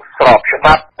ទៅស្របច្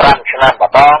បាប់5ឆ្នាំ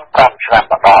ម្ដង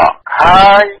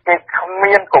ហើយ យគេគ្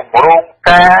មានគម្រោង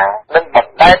ការនឹងប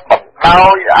ណ្ដែតបណ្ដោ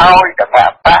យឲ្យគណៈ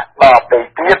បកដល់ទៅ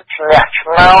ទៀតឈ្នះឆ្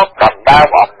នោតដណ្ដើម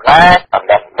អំណាចដ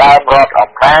ណ្ដើមរដ្ឋ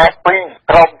អំណាចពី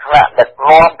ក្រុមថ្នាក់ដឹក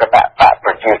នាំគណៈបកប្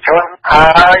រជាជន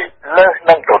ហើយលើស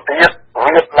នឹងទៅទៀត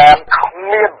វៀតណាមគ្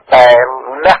មានដែល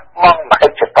លះបង់មហិ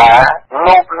ច្ឆតា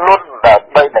លោភលន់ដើ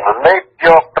ម្បីនឹងលេបយ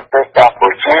កប្រទេសកម្ពុ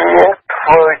ជាធ្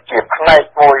វើជាផ្នែក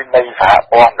មួយនៃសហ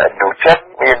ព័ន្ធឥណ្ឌូចិន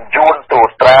មានយួនទូ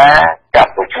ត្រាក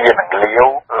ម្ពុជានឹងលាវ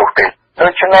នោះទេដូ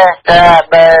ច្នេះការ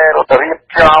ដែលរៀប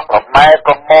ចំប្រម៉ែ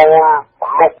ប្រមូលម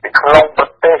នុស្សពីក្នុងប្រ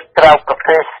ទេសក្រៅប្រ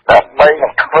ទេសដើម្បីនឹ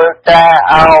ងធ្វើការ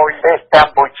ឲ្យប្រទេសក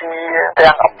ម្ពុជា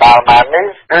ទាំងអំបល់មកនេះ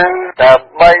គឺដើ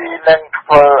ម្បីនឹងធ្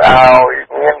វើឲ្យ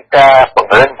មានការប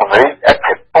ង្រៀនពង្រីកឥទ្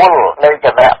ធិពលនៃគ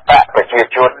ណៈបកប្រជា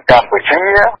ជនកម្ពុជា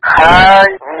ហើយ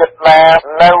វៀតណាម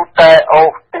នៅតែអូ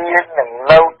សទាញនិង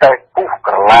នៅតែពុះ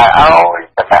ក្រឡាឲ្យ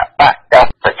គណៈបក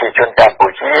ប្រជាជនកម្ពុ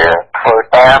ជាធ្វើ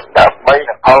តាមដើម្បី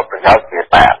នឹងផលប្រយោជន៍វៀត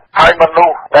ណាមហើយមនុ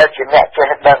ស្សដែលជាអ្នកចេះ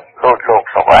ដឹងដូចលោក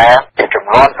សវ៉ាជាចំ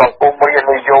នួនសង្គមរាជ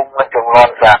និយមនិងចំនួន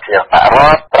សាធារណរ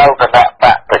ដ្ឋត្រូវគណៈប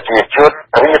កប្រជាជន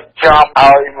រៀបចំ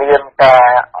ឲ្យមានការ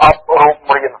អប់រំ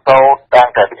រៀនសូត្រតាំង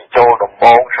តែពីចូលដំ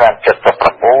បូងឆ្នាំ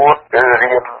79គឺ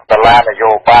រៀនសាលាន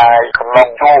យោបាយក្នុង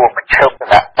ជួរប្រជុំគ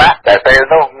ណៈបកដែលពេល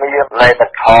នោះមានលេខ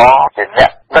ធរជាអ្ន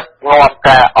កដឹកនាំ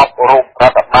ការអប់រំរ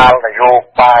ដ្ឋបាលនយោ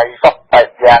បាយសពបែប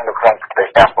យ៉ាងនៅក្នុងប្រទេស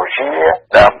កម្ពុជា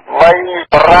ដើម្បី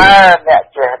ប្រើអ្នក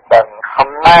ចេះដឹងខ្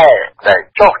មែរដែល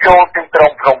ចុះចូលទីក្រុ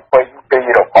ងភ្នំពេញពី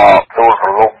របបទូលរ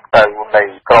លំទៅនៃ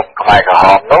ក្រុមខ្មែរក្រហ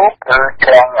មនោះគឺ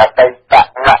ទាំងអតីត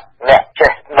អ្នក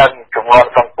ចេះដឹងចំនួន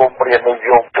សង្គមរាជនិយ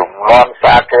មចំនួន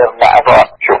សាធារណរដ្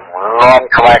ឋចំនួន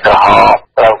ខ្មែរក្រហម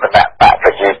ត្រូវគណៈបកប្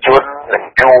រជាជននិង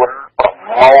ជួនប្រ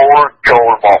មូលចូល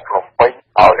មកភ្នំពេញ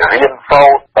ឲ្យរៀនសូ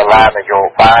ត្រសាលានយោ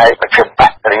បាយប្រជុំប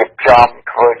ករៀបចំ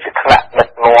ធ្វើជាថ្នាក់ដឹក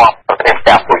នាំប្រទេសក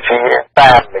ម្ពុជា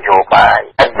តាមនយោបាយ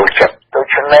ឥណ្ឌូចិនដូ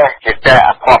ច្នេះជាការ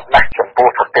អភ័ព្វណាស់ចំពោះ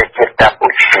ប្រទេសជាតិកម្ពុ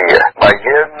ជាបើ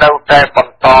យើងនៅតែប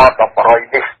ន្តតម្រុយ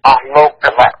នេះអស់លោកគ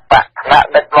ណៈបកថ្នាក់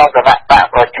ដឹកនាំគណៈបក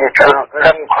ប្រជាជន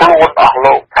នឹងខ្លួនអស់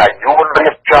លោកថាយួនរៀ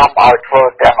បចំឲ្យធ្វើ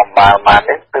ទាំងអំបាលមក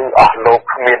នេះគឺអស់លោក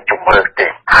គ្មានជំរឿនទេ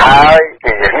ហើយ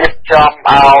គេរៀបចំ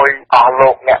ឲ្យអស់លោ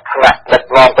កអ្នកថ្នាក់ដឹក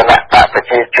នាំគណៈបកប្រ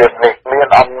ជាជននេះមាន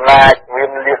អំណាចមា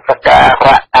នលទ្ធកា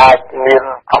រៈអាចមាន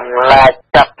អំណាច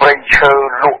ចាប់ព្រៃឈើ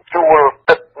លក់ជួល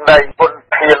ទឹកដីពុន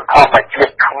ធានធម្មជា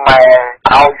តិខ្មែរ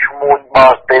ឲ្យឈ្មោះប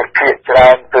រទេសភាគច្រើ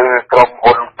នគឺក្រុម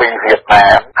ហ៊ុនពីវៀតណា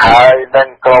មហើយនិង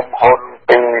ក្រុមហ៊ុន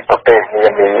ពីប្រទេសនា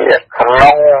នាក្នុ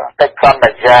ងកិច្ចស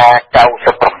ន្យា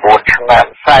99ឆ្នាំ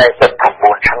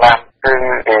49ឆ្នាំគឺ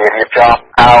គេរៀបចំ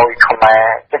ឲ្យខ្មែរ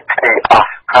ជិតទីអស់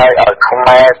ហើយឲ្យខ្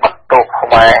មែរបន្ទោសខ្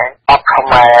មែរអត់ខ្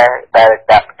មែរដែល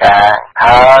កាត់ការ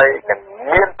ហើយនឹង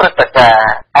មានព្រឹត្តិការ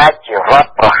ណ៍អាចជារដ្ឋ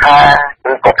ប្រហារ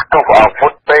ឬក៏ផ្ទុះអាវុ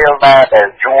ធពេលណាដែល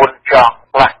យួនចង់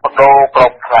ផ្លាស់ប្ដូរក្រុ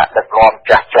មថ្នាក់ដឹកនាំ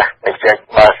ចាស់នេះចេញ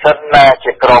បើសិនណា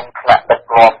ជាក្រុមថ្នាក់ដឹក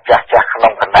នាំចាស់ក្នុ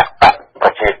ងគណៈបកប្រ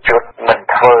ជាជនមិន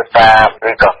ធ្វើតាម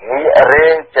ឬក៏ងាករេ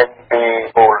ចេញពី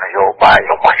គោលនយោបាយ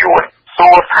របស់យួនសួ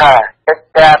រថាកិច្ច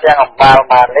ការទាំងអំបាល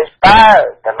មកនេះតើ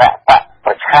គណៈបក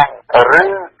ប្រឆាំងឬ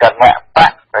គណៈប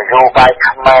កនយោបាយ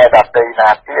ខ្មែរដទៃណា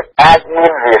ទៀតអាចមា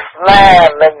នវាសនា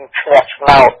នឹងឈ្នះឆ្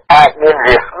នោតអាចមាន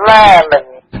វាសនានឹង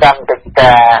កម្មកិច្ច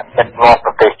ការដឹកនាំប្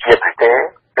រទេសជាតិទេ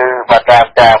គឺបើតាម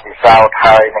ការពិសោធន៍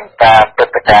ហើយនឹងតាមព្រឹ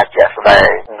ត្តិការណ៍ជាក់ស្ដែង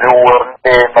យួន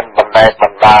ទេមិនបណ្ដែតប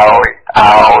ណ្ដោយ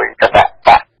ឲ្យគណៈប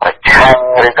កប្រឆាំង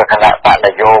ឬក៏គណៈបកន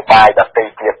យោបាយដទៃ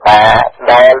ទៀតណា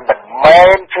ដែលមិនមែ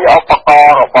នជាឧបករ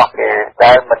ណ៍របស់គេ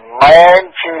ដែលមិនមែន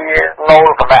ជានូល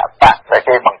គណៈបកដែល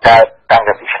គេបង្កើតតាំង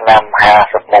ពីឆ្នាំ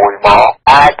51មក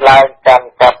អាចឡើងកាន់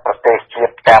កាប់ប្រទេសជា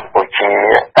តិកម្ពុជា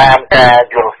តាមការ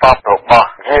យល់សប្តិរបស់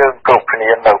យើងគ្រប់គ្នា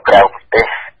នៅក្រៅប្រទេស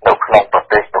នៅក្នុងប្រ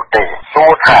ទេសនោះទេសួ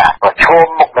រថាប្រឈម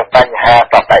មុខនឹងបញ្ហាត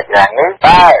បតែយ៉ាងនេះ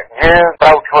តើយើងត្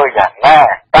រូវធ្វើយ៉ាងណា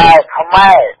តើខ្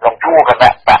មែរក្នុងជួរគ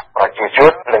ណៈបកប្រជាជ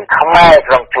ននិងខ្មែរ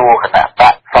ក្នុងជួរគណៈប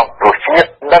កសង្គ្រោះជាតិ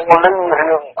នឹងលឺ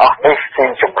រឿងអស់នេះស៊ី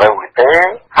ជម្រៅទេ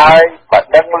ហើយបើ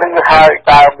ដឹងលឺហើយ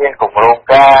តើមានគម្រោង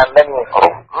ការនឹង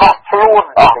រំដោះខ្លួន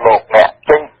អស់លោកអ្នក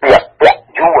ចេញពីអពៈ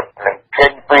យួននិងចេ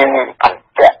ញពីអន្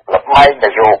តៈល្បែងន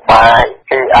យោបាយ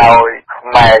គេឲ្យខ្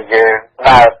មែរយើង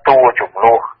ដើរតួជំ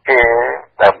នួសគេ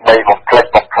ដើម្បីបំផ្លិច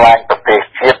បំផ្លាញប្រទេស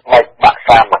ជាតិមិនបាក់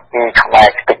សាមគ្គីខ្មែរ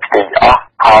ខ្ទេចខ្ទីអស់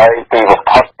ហើយទីបំ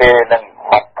ផុតគេនឹង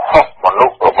មកហុកមនុ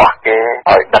ស្សរបស់គេ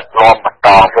ឲ្យដឹកនាំបន្ត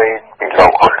វេនពីលោ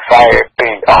កហ៊ុនសែនពី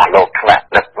អស់លោកថ្នាក់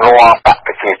ដឹកនាំបក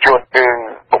ប្រជាជនគឺ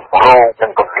ពំរងនិ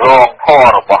ងកន្លងធម៌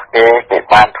របស់គេ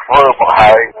បានធ្វើមក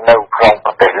ហើយនៅក្នុង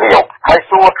ប្រទេសលាវហើយ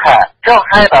សួរថាចុះ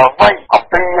ហេតុអ្វីអំ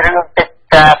ពីរឿងកិច្ច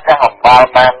ការទាំងអំបាល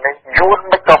បាននេះយួន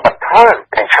មិនក៏មិនធ្វើ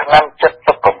ពីឆ្នាំ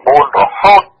79រ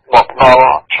ហូតមកដ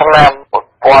ល់ឆ្នាំ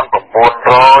1979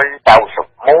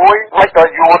 មិនក៏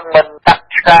យួនមិនតាក់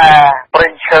ឆ្កាព្រៃ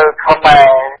ឈើខ្មែរ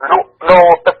លក់ដូរ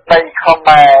ទឹកដីខ្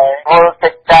មែរធ្វើកិ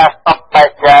ច្ចការស្បបែ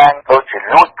បយ៉ាងដូចជា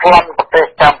លួចប្លន់ប្រទេស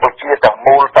កម្ពុជាទាំង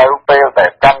មូលទៅពេលដែ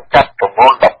លកាន់កាប់ចំនួ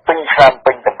ន12ឆ្នាំ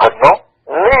ពេញទំហឹងនោះ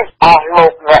នេះអស់លោ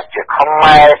កអ្នកជាខ្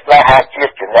មែរស្នេហាជា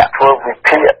តិជាអ្នកធ្វើវិ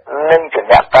ភាគនិងជា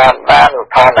អ្នកតាមដាន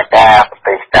ស្ថានភាពប្រ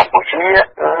ទេសកម្ពុជា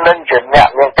និងជាអ្នក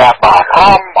មានការបារ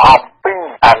ម្ភអំពី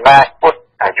អនាគត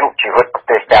អាយុជីវិតប្រ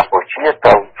ទេសកម្ពុជា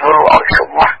ទៅយល់ឲ្យច្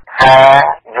បាស់ថា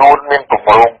យួនមានគ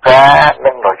ម្រោងការ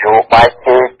និងនយោបាយ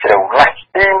គេជ្រៅណាស់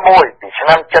ទី1ពីឆ្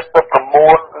នាំ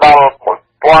79ដល់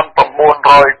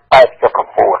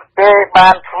1989គេបា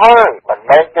នធ្វើមិន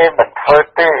មែនគេមិនធ្វើ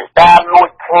ទេការលួច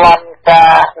ប្លន់កា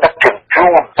រដឹកជញ្ជូ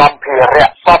នសម្ភារៈ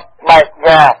សពបែប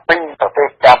យ៉ាងពីប្រទេស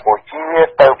កម្ពុជា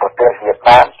ទៅប្រទេសវៀត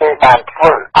ណាមគេបានធ្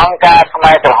វើអង្គការខ្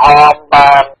មែរក្រហម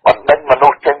បានបណ្ដេញមនុ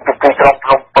ស្សចេញពីទីក្រុង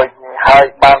ភ្នំពេញហើយ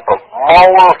បានប្រមូ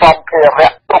លសម្ភា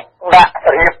រៈទុកដាក់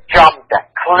រៀបចំទាំង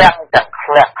ឃ្លាំង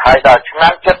ហើយដល់ឆ្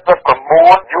នាំ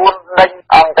79យួនដេញ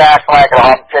អង្គការខ្មែរក្រហ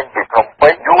មចេញពីភ្នំពេ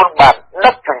ញយួនបាន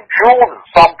ដឹកជញ្ជូន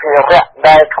សម្ភារៈ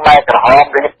ដែលខ្មែរក្រហម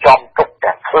រៀបចំទុក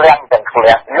ទាំងឃ្លាំង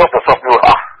យកទៅសុខយួនអ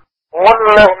ស់មុន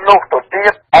លើនោះទៅទៀ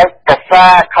តឯកសា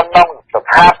រក្នុងស្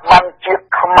ថាប័នជាតិ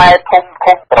ខ្មែរធំ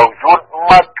ត្រូវយួន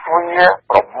មកធ្វើ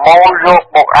ប្រមូលយក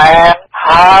មកអាន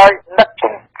ហើយដឹកជ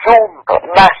ញ្ជូនក៏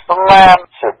ដាស់ស្នាម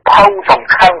សិភៅសំ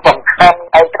ខាន់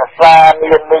ឯកសារ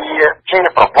នានាជា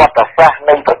ប្រវត្តិសាស្ត្រ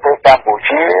នៃប្រទេសកម្ពុ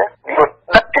ជាយួន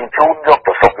ដឹកជញ្ជូនយក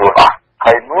ទៅសុខយួនអស់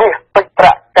ហើយមាសពេជ្រប្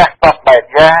រាក់កាសបបែប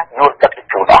យ៉ាងយួនដឹកជ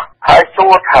ញ្ជូនអស់ហើយសួ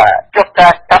រថាចុះកា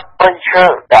រកាប់ព្រៃឈើ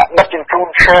ដាក់ដឹកជញ្ជូន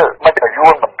ឈើមិនក៏យួ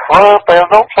នមិនធ្វើពេល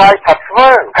នោះឆ្លើយថាធ្វើ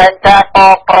ផែនការត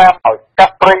5ឲ្យកា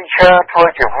ប់ព្រៃឈើធ្វើ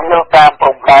ជាវាលតាមព្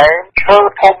រំដែនឈើ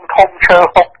ធំឈើ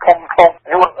ហុកធំ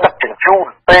យួនដឹកជញ្ជូន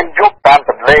ពេលយប់តាម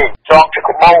ទន្លេចងជា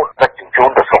ក្បូនដឹកជញ្ជូន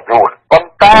ទៅសុខយួនប៉ុ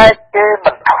ន្តែគេ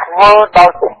មិនធ្វើដោយ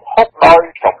ទំហុកដោយ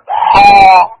សំហ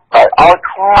ដោយឲ្យ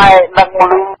ខ្មែរដឹងឮ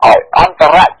ឲ្យអន្ត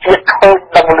រជាតិឃើញ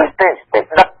ដឹងឮទេ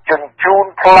ដឹកជញ្ជូន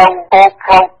ផ្លូវ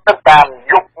ទឹកតាម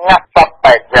យុគញាត់សព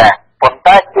បែបយ៉ាងប៉ុន្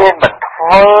តែគេមិនធ្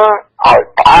វើឲ្យ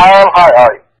ផ្អើលហើយ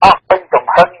ឲ្យអស់ពេញទំ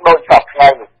ហឹងដោយសពថ្ងៃ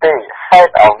នេះទេហេ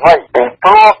តុអ្វីពីព្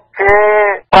រោះគេ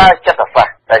ប្រើចិត្តសាស្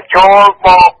ត្រដែលចូលម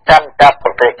កកាន់កាប់ប្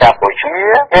រទេសកម្ពុជា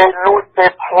គេលួចគេ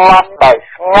ប្លន់ដោយ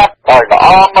ស្ងាត់ដោយល្អ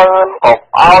មើលកុំ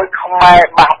ឲ្យខ្មែរ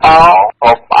បះបោ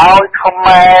កុំឲ្យខ្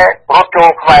មែររត់ចូ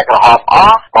លខ្មែរក្រហមអ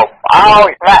ស់កុំឲ្យ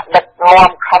អ្នកដឹកនាំ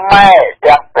ខ្មែរ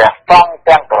ទាំងព្រះសង្ឃ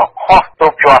ទាំងព្រះខុសទូ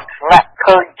ជាប់ស្នាក់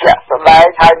ឃើញជាក់ស្ដែង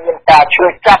ហើយមានការជឿ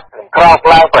ចាប់និងក្រោក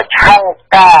ឡើងប្រឆាំង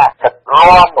ការដឹក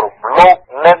នាំរំលោភ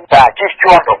និងការជិះ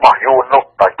ជាន់របស់យួននោះ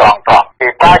ដោយត្រង់គេ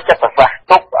ប្រើចិត្តសាស្ត្រ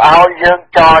ទុកឲ្យយើង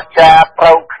ចរចាប្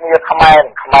រៅគ្នាខ្មែរ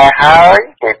និងខ្មែរហើយ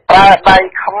គេប្រើដៃ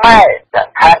ខ្មែរទាំង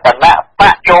ខាងគណៈប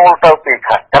កចូលទៅពី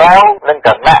ខាងក្រៅនិងគ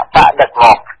ណៈបកដឹក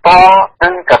នាំផ្ទាល់គឺ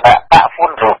គណៈបកហ៊ុ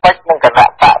នស៊ុនពេជ្រនិងគណៈ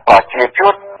បកប្រជាជ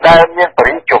នដែលមានប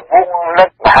រិយាវង្សនិង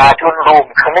មហាជនរួម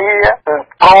គ្នាគឺ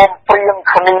ព្រមព្រៀង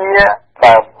គ្នា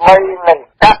ដើម្បីនឹង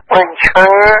កាត់ព្រៃឈើ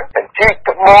និងជីក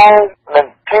ត្បូងនិង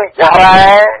ជីករ៉ែ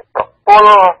ប្រគ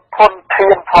ល់ធនធា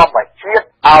នធម្មជាតិ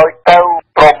ឲ្យទៅ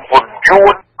ក្រុមហ៊ុនយួ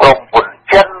នក្រុមហ៊ុន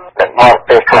ចិននិងបរ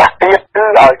ទេសខ្លះទៀតគឺ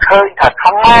ឲ្យឃើញថា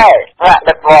ខ្មែរអ្នក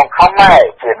ដឹកនាំខ្មែរ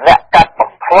ជាអ្នកកាត់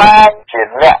បំផ្លាញជា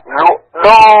អ្នកលក់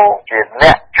ដូរជាអ្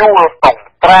នកជួលតុង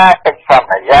ត្រាកិច្ចស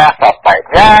ន្យាសពបែប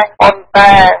យ៉ាងប៉ុន្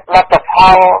តែលទ្ធផ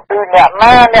លគឺអ្នក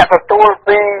ណាអ្នកទទួល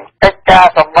ពីកិច្ចការ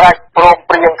សម្រេចព្រម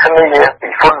ព្រៀងគ្នាពី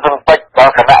ហ៊ុនស៊ុនពេជ្រដ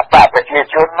ល់គណៈបកប្រជា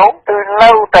ជននោះគឺ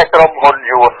នៅតែក្រុមហ៊ុន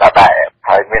យួនដដែល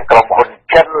ហើយមានក្រុមហ៊ុន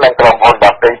ចិននិងក្រុមហ៊ុនដ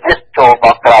ទៃទៀតចូលម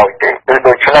កក្រោយទេគឺ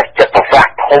ដូច្នេះចិត្តសាស្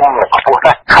ត្រធំខ្ពស់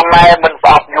ណាស់ខ្មែរមិនស្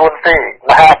អប់យួនទេ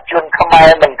មហាជនខ្មែរ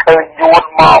មិនឃើញយួន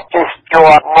មកជិះជា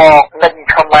ប់មកដេញ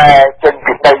ខ្មែរចេញ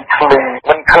ពីដីធ្លី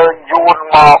មិនឃើញយួន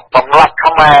មកសម្លាប់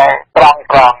ខ្មែរត្រង់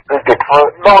គឺគេធ្វើ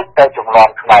ដូចតែចំណង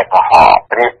ខ្មែរក្រហម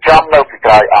រៀបចំនៅពី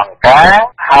ក្រោយអង្គការ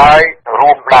ហើយ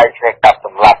រួមដៃគ្នាកាប់ស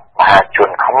ម្លាប់មហាជន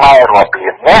ខ្មែររាប់លា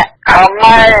នអ្នកខ្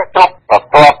មែរទុកបន្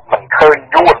ទាប់មិនឃើញ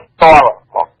យួនតល់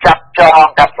មកចាប់ចង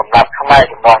កាប់សម្លាប់ខ្មែរ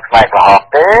ចំណងខ្មែរក្រហម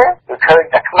ទេគឺឃើញ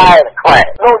តែខ្មែរ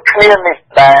ដូចគ្នានេះ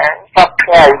ដែរសពថ្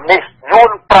ងៃនេះយួ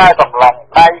នប្រើកម្លាំង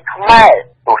ដៃខ្មែរ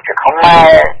ទោះជាខ្មែ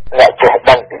រអ្នកចេះ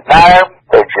ដឹងពីដើម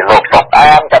ដូចជាលោកសុក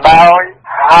អានក៏ដោយ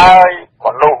ហើយម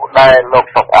នុស្សដែលលោក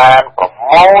សុកអានប្រ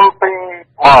មូលពី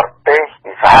បរទេស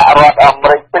ពីសហរដ្ឋអាមេ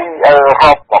រិកពីអឺ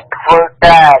រ៉ុបមកធ្វើ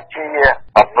ការជា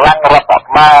កម្លាំងរដ្ឋ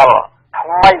បាលថ្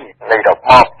មីនៃរបប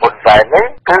ហ៊ុនសែននេះ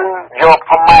គឺយក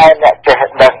ខ្មែរអ្នកចេះ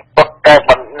ដឹងពុតតែ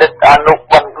បណ្ឌិតអនុ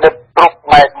បណ្ឌិតគ្រប់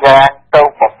បែបយ៉ាងទៅ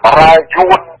បម្រើយួ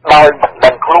នដោយមិនដឹ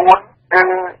ងខ្លួនគឺ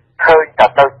ឃើញតែ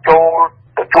ទៅជួ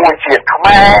យជាតិខ្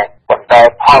មែរប៉ុន្តែ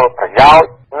ផលប្រយោជ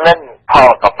ន៍និងផល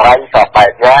កម្រៃសពបែ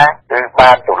បយ៉ាងគឺបាន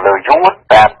លើយួន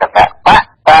តាមគណៈបក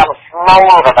តាមស្នូ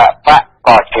លគណៈបក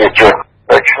ប្រជាជន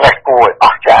ដូច្នេះគួរឲ្យអ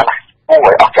ស្ចារ្យណាស់គួរ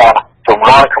ឲ្យអស្ចារ្យណាស់ជំ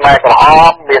នាន់ខ្មែរក្រហ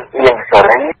មមានអៀងសេ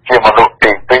រីជាមនុស្ស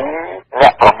ទី2អ្ន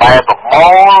កប្រម៉ែប្រមូ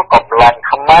លកម្លាំង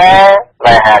ខ្មែរ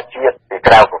ដែលហាជាតិពី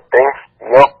ក្រៅប្រទេស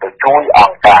យកទៅជួយអ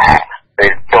ង្គការពេ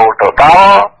លចូលទៅដ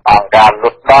ល់អង្គការលុ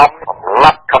តដំសម្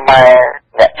លាប់ខ្មែរ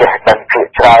អ្នកចេះដឹងជា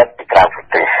ច្រើនពីក្រៅប្រ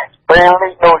ទេសពេល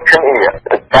នេះដូចគ្នា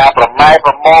ការប្រម៉ែ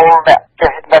ប្រមូលអ្នក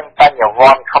ចេះដឹងបញ្ញវ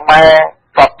ន្តខ្មែរ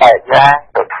សពតែយ៉ាង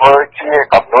ទៅធ្វើជា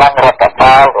កម្លាំងរដ្ឋ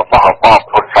បាលរបស់របប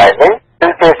ហ៊ុនសែននេះគឺ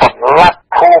គេសម្លាប់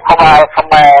ភូខ្មែរខ្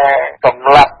មែរសម្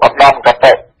លាប់ឧត្តមក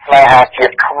តេស្នេហាជា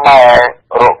តិខ្មែរ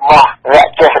របស់អ្នក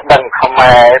ចេះដឹងខ្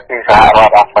មែរពីសហរ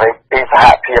ដ្ឋអាមេរិកពីសហ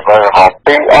ភាពអឺរ៉ុប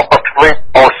ពីអបទ្វីប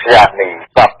អូសៀនី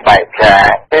សពតែយ៉ាង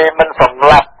គេមិនសម្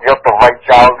លាប់យកទៅវៃ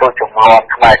ចោលដោយជំនាន់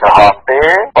ខ្មែរក្រហមទេ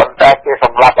ប៉ុន្តែគេស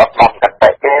ម្លាប់ឧត្តមកតេ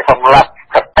គេសម្លាប់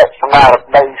កតេស្មារ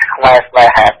តីខ្មែរស្នេ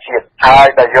ហាជាតិហើយ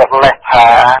ដែលយកលេសថា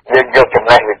យើងយកចំ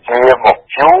ណេះវិជ្ជាមក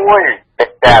ជួយកិ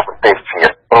ច្ចការប្រទេសជា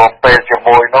តិព្រមពេលជា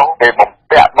មួយនោះគេបំ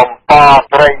ពាក់បំពន់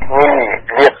ត្រីញី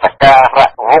លៀបសការៈ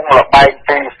វងលបែង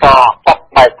ទីសសព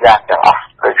បែបយ៉ាងទាំងអស់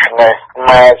ដូច្នេះខ្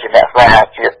មែរជាអ្នកស្នេហា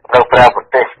ជាតិនៅក្រៅប្រ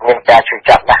ទេសមានការជួយ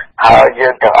ចាប់ណាស់ហើយយើ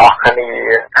ងទាំងអស់គ្នា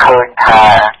ឃើញថា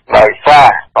ដោយសារ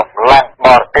កម្លាំងប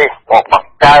រទេសមកប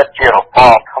ង្កើតជារប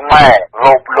បខ្មែរ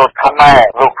លោបលួចខ្មែរ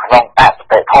លោកក្នុងអស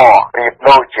តិធម៌រៀប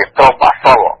ដូចជាក្រុមអ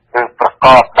សុរគឺប្រក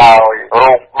បដោយ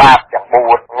រោងបាបទាំង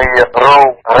4មានរោង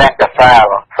រង្គសាល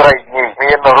ស្រីញី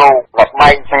មានរោងលបែ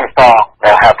ងទីស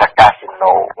ដែលហៅថាកាស៊ី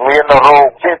ណូមានរោង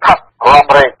ជាថឹករំ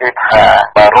រែកគឺថា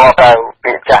បើរត់ទៅ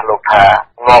ពីចាស់លោកថា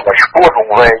នាំឲ្យឈ្មោះវ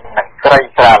ង្វេងនឹងស្រី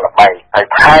ស្រាលល្បីហើយ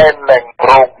ថែមនឹង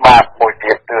រោងបាបមួយ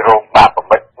ទៀតគឺរោងបាបប្រ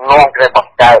មិតនាំគេប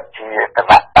ង្កើតជាគ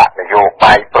ណៈបកនយោ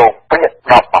បាយប្រងព្រាត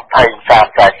10 20 30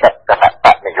 40គណៈប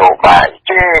កនយោបាយ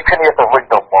ជាគ្នាទៅវិញ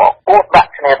ទៅមកពួតដា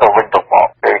ក់គ្នាទៅវិញទៅមក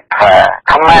គឺថា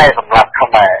ខ្មែរសម្រាប់ខ្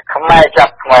មែរចា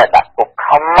ប់ខ្មែរដាក់គុក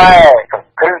ខ្មែរស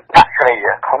ង្គ្រឹះដាក់គ្នា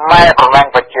ខ្មែរប្រឡាំង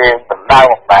ប្រជែងដណ្ដើម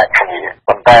អំណាចគ្នា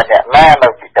ប៉ុន្តែអ្នកណានៅ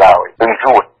ពីក្រោយគឺ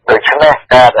យួនដូច្នេះ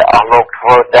ការដែលអស់លោកធ្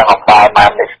វើទាំងអំបាលបា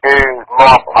ននេះគឺ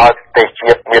នាំឲ្យប្រទេស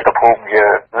ជាតិមាតុភូមិយើ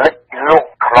ងលិចលង់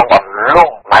ក្នុងអន្ល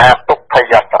ង់មហាទុក្ខភ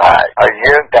យន្តរាយហើយ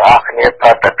យើងទាំងអស់គ្នាត្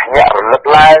រូវតែភ្ញាក់រលឹក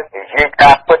ឡើងនិយាយ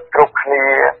ការពិតគ្រប់គ្នា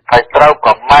ហើយត្រូវប្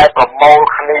រម៉ែប្រមូល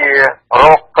គ្នារ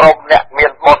កក្រុមអ្នកមា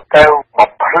នបុណ្យទៅ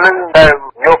បំភ្លឺទៅ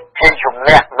យកជាជំ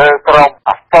នះលើក្រុម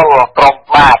អសុរក្រុម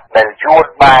បាបដែលយួន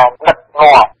បានដឹក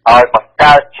នាំឲ្យបង្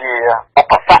កើតជាឧ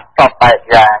បសគ្គតបែប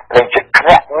យ៉ាងនិងជាភ្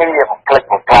នាក់ងារបំផ្លិច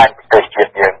បំផ្លាញប្រទេសជា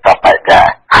តិយើងតបែបយ៉ាង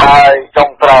ហើយចុង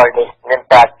ក្រោយនេះមាន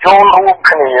ការចូលរួម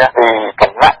គ្នាពីគ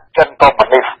ណៈចិនកុម្មុយ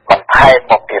នីសបន្ថែម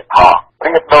មកទៀតផងប្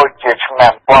រៀបដូចជាឆ្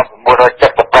នាំ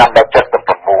1975ដល់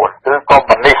79គឺកុម្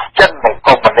មុយនីសចិននិង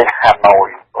កុម្មុយនីសហាណូយ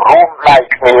រួមដៃ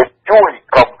គ្នាជួយ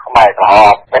ក្រុមខ្មែរក្រហ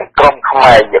មនិងក្រុមខ្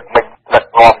មែរយើងមិនដឹក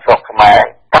នាំស្រុកខ្មែរ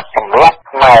កាត់សម្លាប់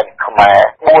ខ្មែរ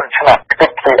4ឆ្នាំតិ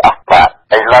ចទីអស់បាទ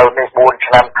ឥឡូវនេះ4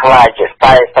ឆ្នាំខ្លាយជា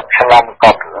40ឆ្នាំ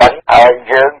ក៏មិនដឹងហើយ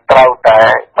យើងត្រូវតែ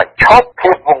បញ្ឈប់ភា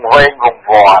ពវង្វេងវង្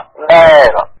វាត់ដែ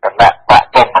លគណៈបក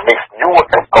កុម្មុយនីសយួន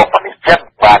និងកុម្មុយនីសចិន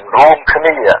បានរួមគ្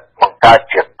នាបង្កើត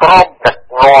ជាក្រុមដឹក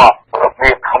នាំរ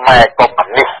បៀបខ្មែរកុម្មុយ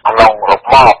នីសក្នុងរប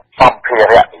បសម្ភា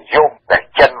រៈនិយមដែល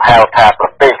ចិនហៅថាប្រ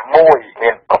ទេសមួយ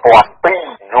មានប្រព័ន្ធ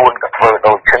2យួនក៏ធ្វើ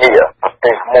ដូចគ្នាប្រ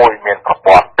ទេសមួយមានប្រ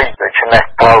ព័ន្ធ2ដូច្នេះ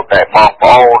ត្រូវតែបងប្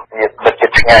អូនញាតិមិត្តជិ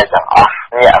តឆ្ងាយទាំងអស់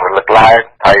អ្នករលឹកឡើង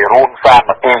ហើយរួមសាម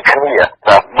គ្គីគ្នា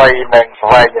ដើម្បីនឹងស្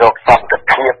វែងរកសន្តិ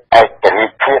ភាពឯករា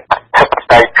ជ្យភាពអធិប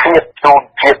តេយ្យភាពជូន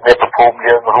ជាតិនៃប្រភព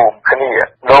យើងរួមគ្នា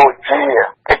ដូចជា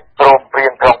កិច្ចព្រមព្រៀ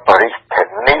ងក្រុងប៉ារីសធា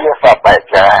នាសពបែប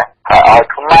យ៉ាងឲ្យ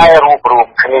ខ្មែររួបរวม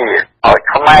គ្នាឲ្យ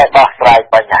ខ្មែរដោះស្រាយ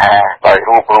បញ្ហាដោយ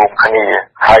រួបរวมគ្នា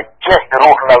ហើយចេះរ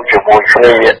ស់នៅជាមួយគ្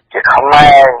នាជាខ្មែ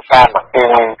រសាមគ្គី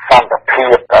សន្តិភា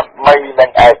ពដើម្បីនឹង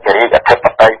ឯករាជ្យអធិប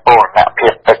តេយ្យបូរណភា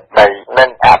ពទឹកដីនិង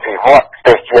អភិវឌ្ឍប្រ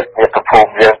ទេសជាតិមាតុភូ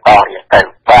មិយើងតរៀងទៅ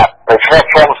បាទដូច្នេះ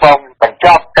ខ្ញុំសូមបញ្ច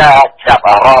ប់ការចាប់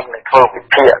អារម្មណ៍និងធ្វើវិ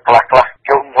ភាគខ្លះ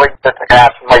ជុំវិញព្រឹត្តិការ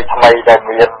ណ៍ថ្មីដែល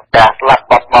មានការស្លាប់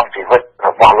បាត់បង់ជីវិតរ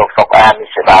បស់លោកសុកអាននេះ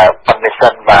ជាដើមប៉ុណ្ណេះ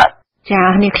សិនបាទចា៎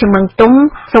នេះខ្ញុំមឹងទុំ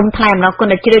សូមថ្លែងអំណរគុណ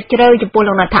ដល់ជ្រាលជ្រៅចំពោះ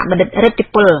លោកនាថបណ្ឌិតរិទ្ធិ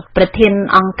ពលប្រធាន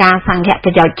អង្គការសង្ឃប្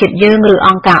រយោជន៍ជាតិយើងឬអ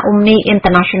ង្គការ Omni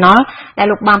International ដែល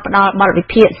លោកបានផ្ដល់បទវិ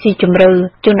ភាគស៊ីជម្រៅ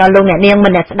ជូនដល់លោកអ្នកនាងមិ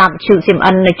នដែលស្ដាប់ជួប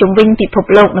CMN នៅជុំវិញពិភព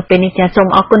លោកនៅពេលនេះចា៎សូម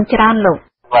អរគុណច្រើនលោក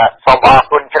បាទសូមអរ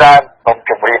គុណច្រើនសូម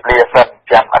ជម្រាបលាសិន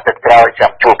ចាំអាទិត្យក្រោយ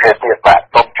ចាំជួបគ្នាទៀតបាទ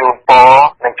សូមជូនពរ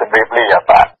និងជម្រាបលា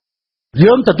បាទ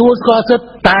យើងទទួលស្គាល់សិទ្ធិ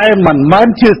តែមិនមែន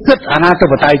ជាសិទ្ធិអនាធិ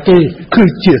បតេយ្យទេគឺ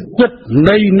ជាសិទ្ធិ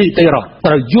នៃនីតិរដ្ឋ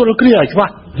ត្រូវយល់គ្នាឲ្យច្បា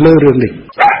ស់លើរឿងនេះ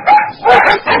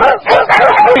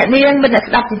អ្នកនាងមិន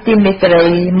ស្ដាប់ពីទីមេត្រី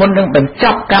មុននឹងបញ្ច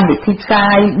ប់កម្មវិធីផ្សា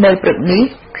យនៅព្រឹកនេះ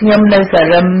ខ្ញុំនៅសា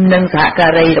រឹមនិងសហកា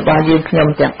រីរបស់យើងខ្ញុំ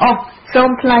ទាំងអស់សូម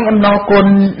ថ្លែងអំណរគុណ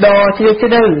ដ៏ជ្រាលជ្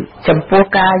រៅចំពោះ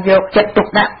ការយកចិត្តទុក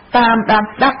ដាក់តាមដាន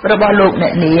ស្ដាប់របស់លោកអ្ន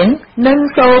កនាងនិង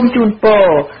សូមជូនពរ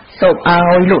សូមឲ្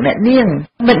យលោកអ្នកនាង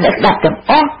មិត្តអ្នកស្ដាប់ទាំង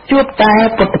អស់ជួបតែ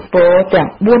ពុទ្ធពរទាំង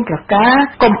4ប្រការ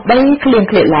កុំបីឃ្លៀង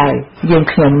ឃ្លាតឡើយយើង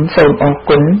ខ្ញុំសូមអរ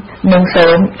គុណនិងសូ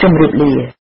មជម្រាប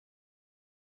លា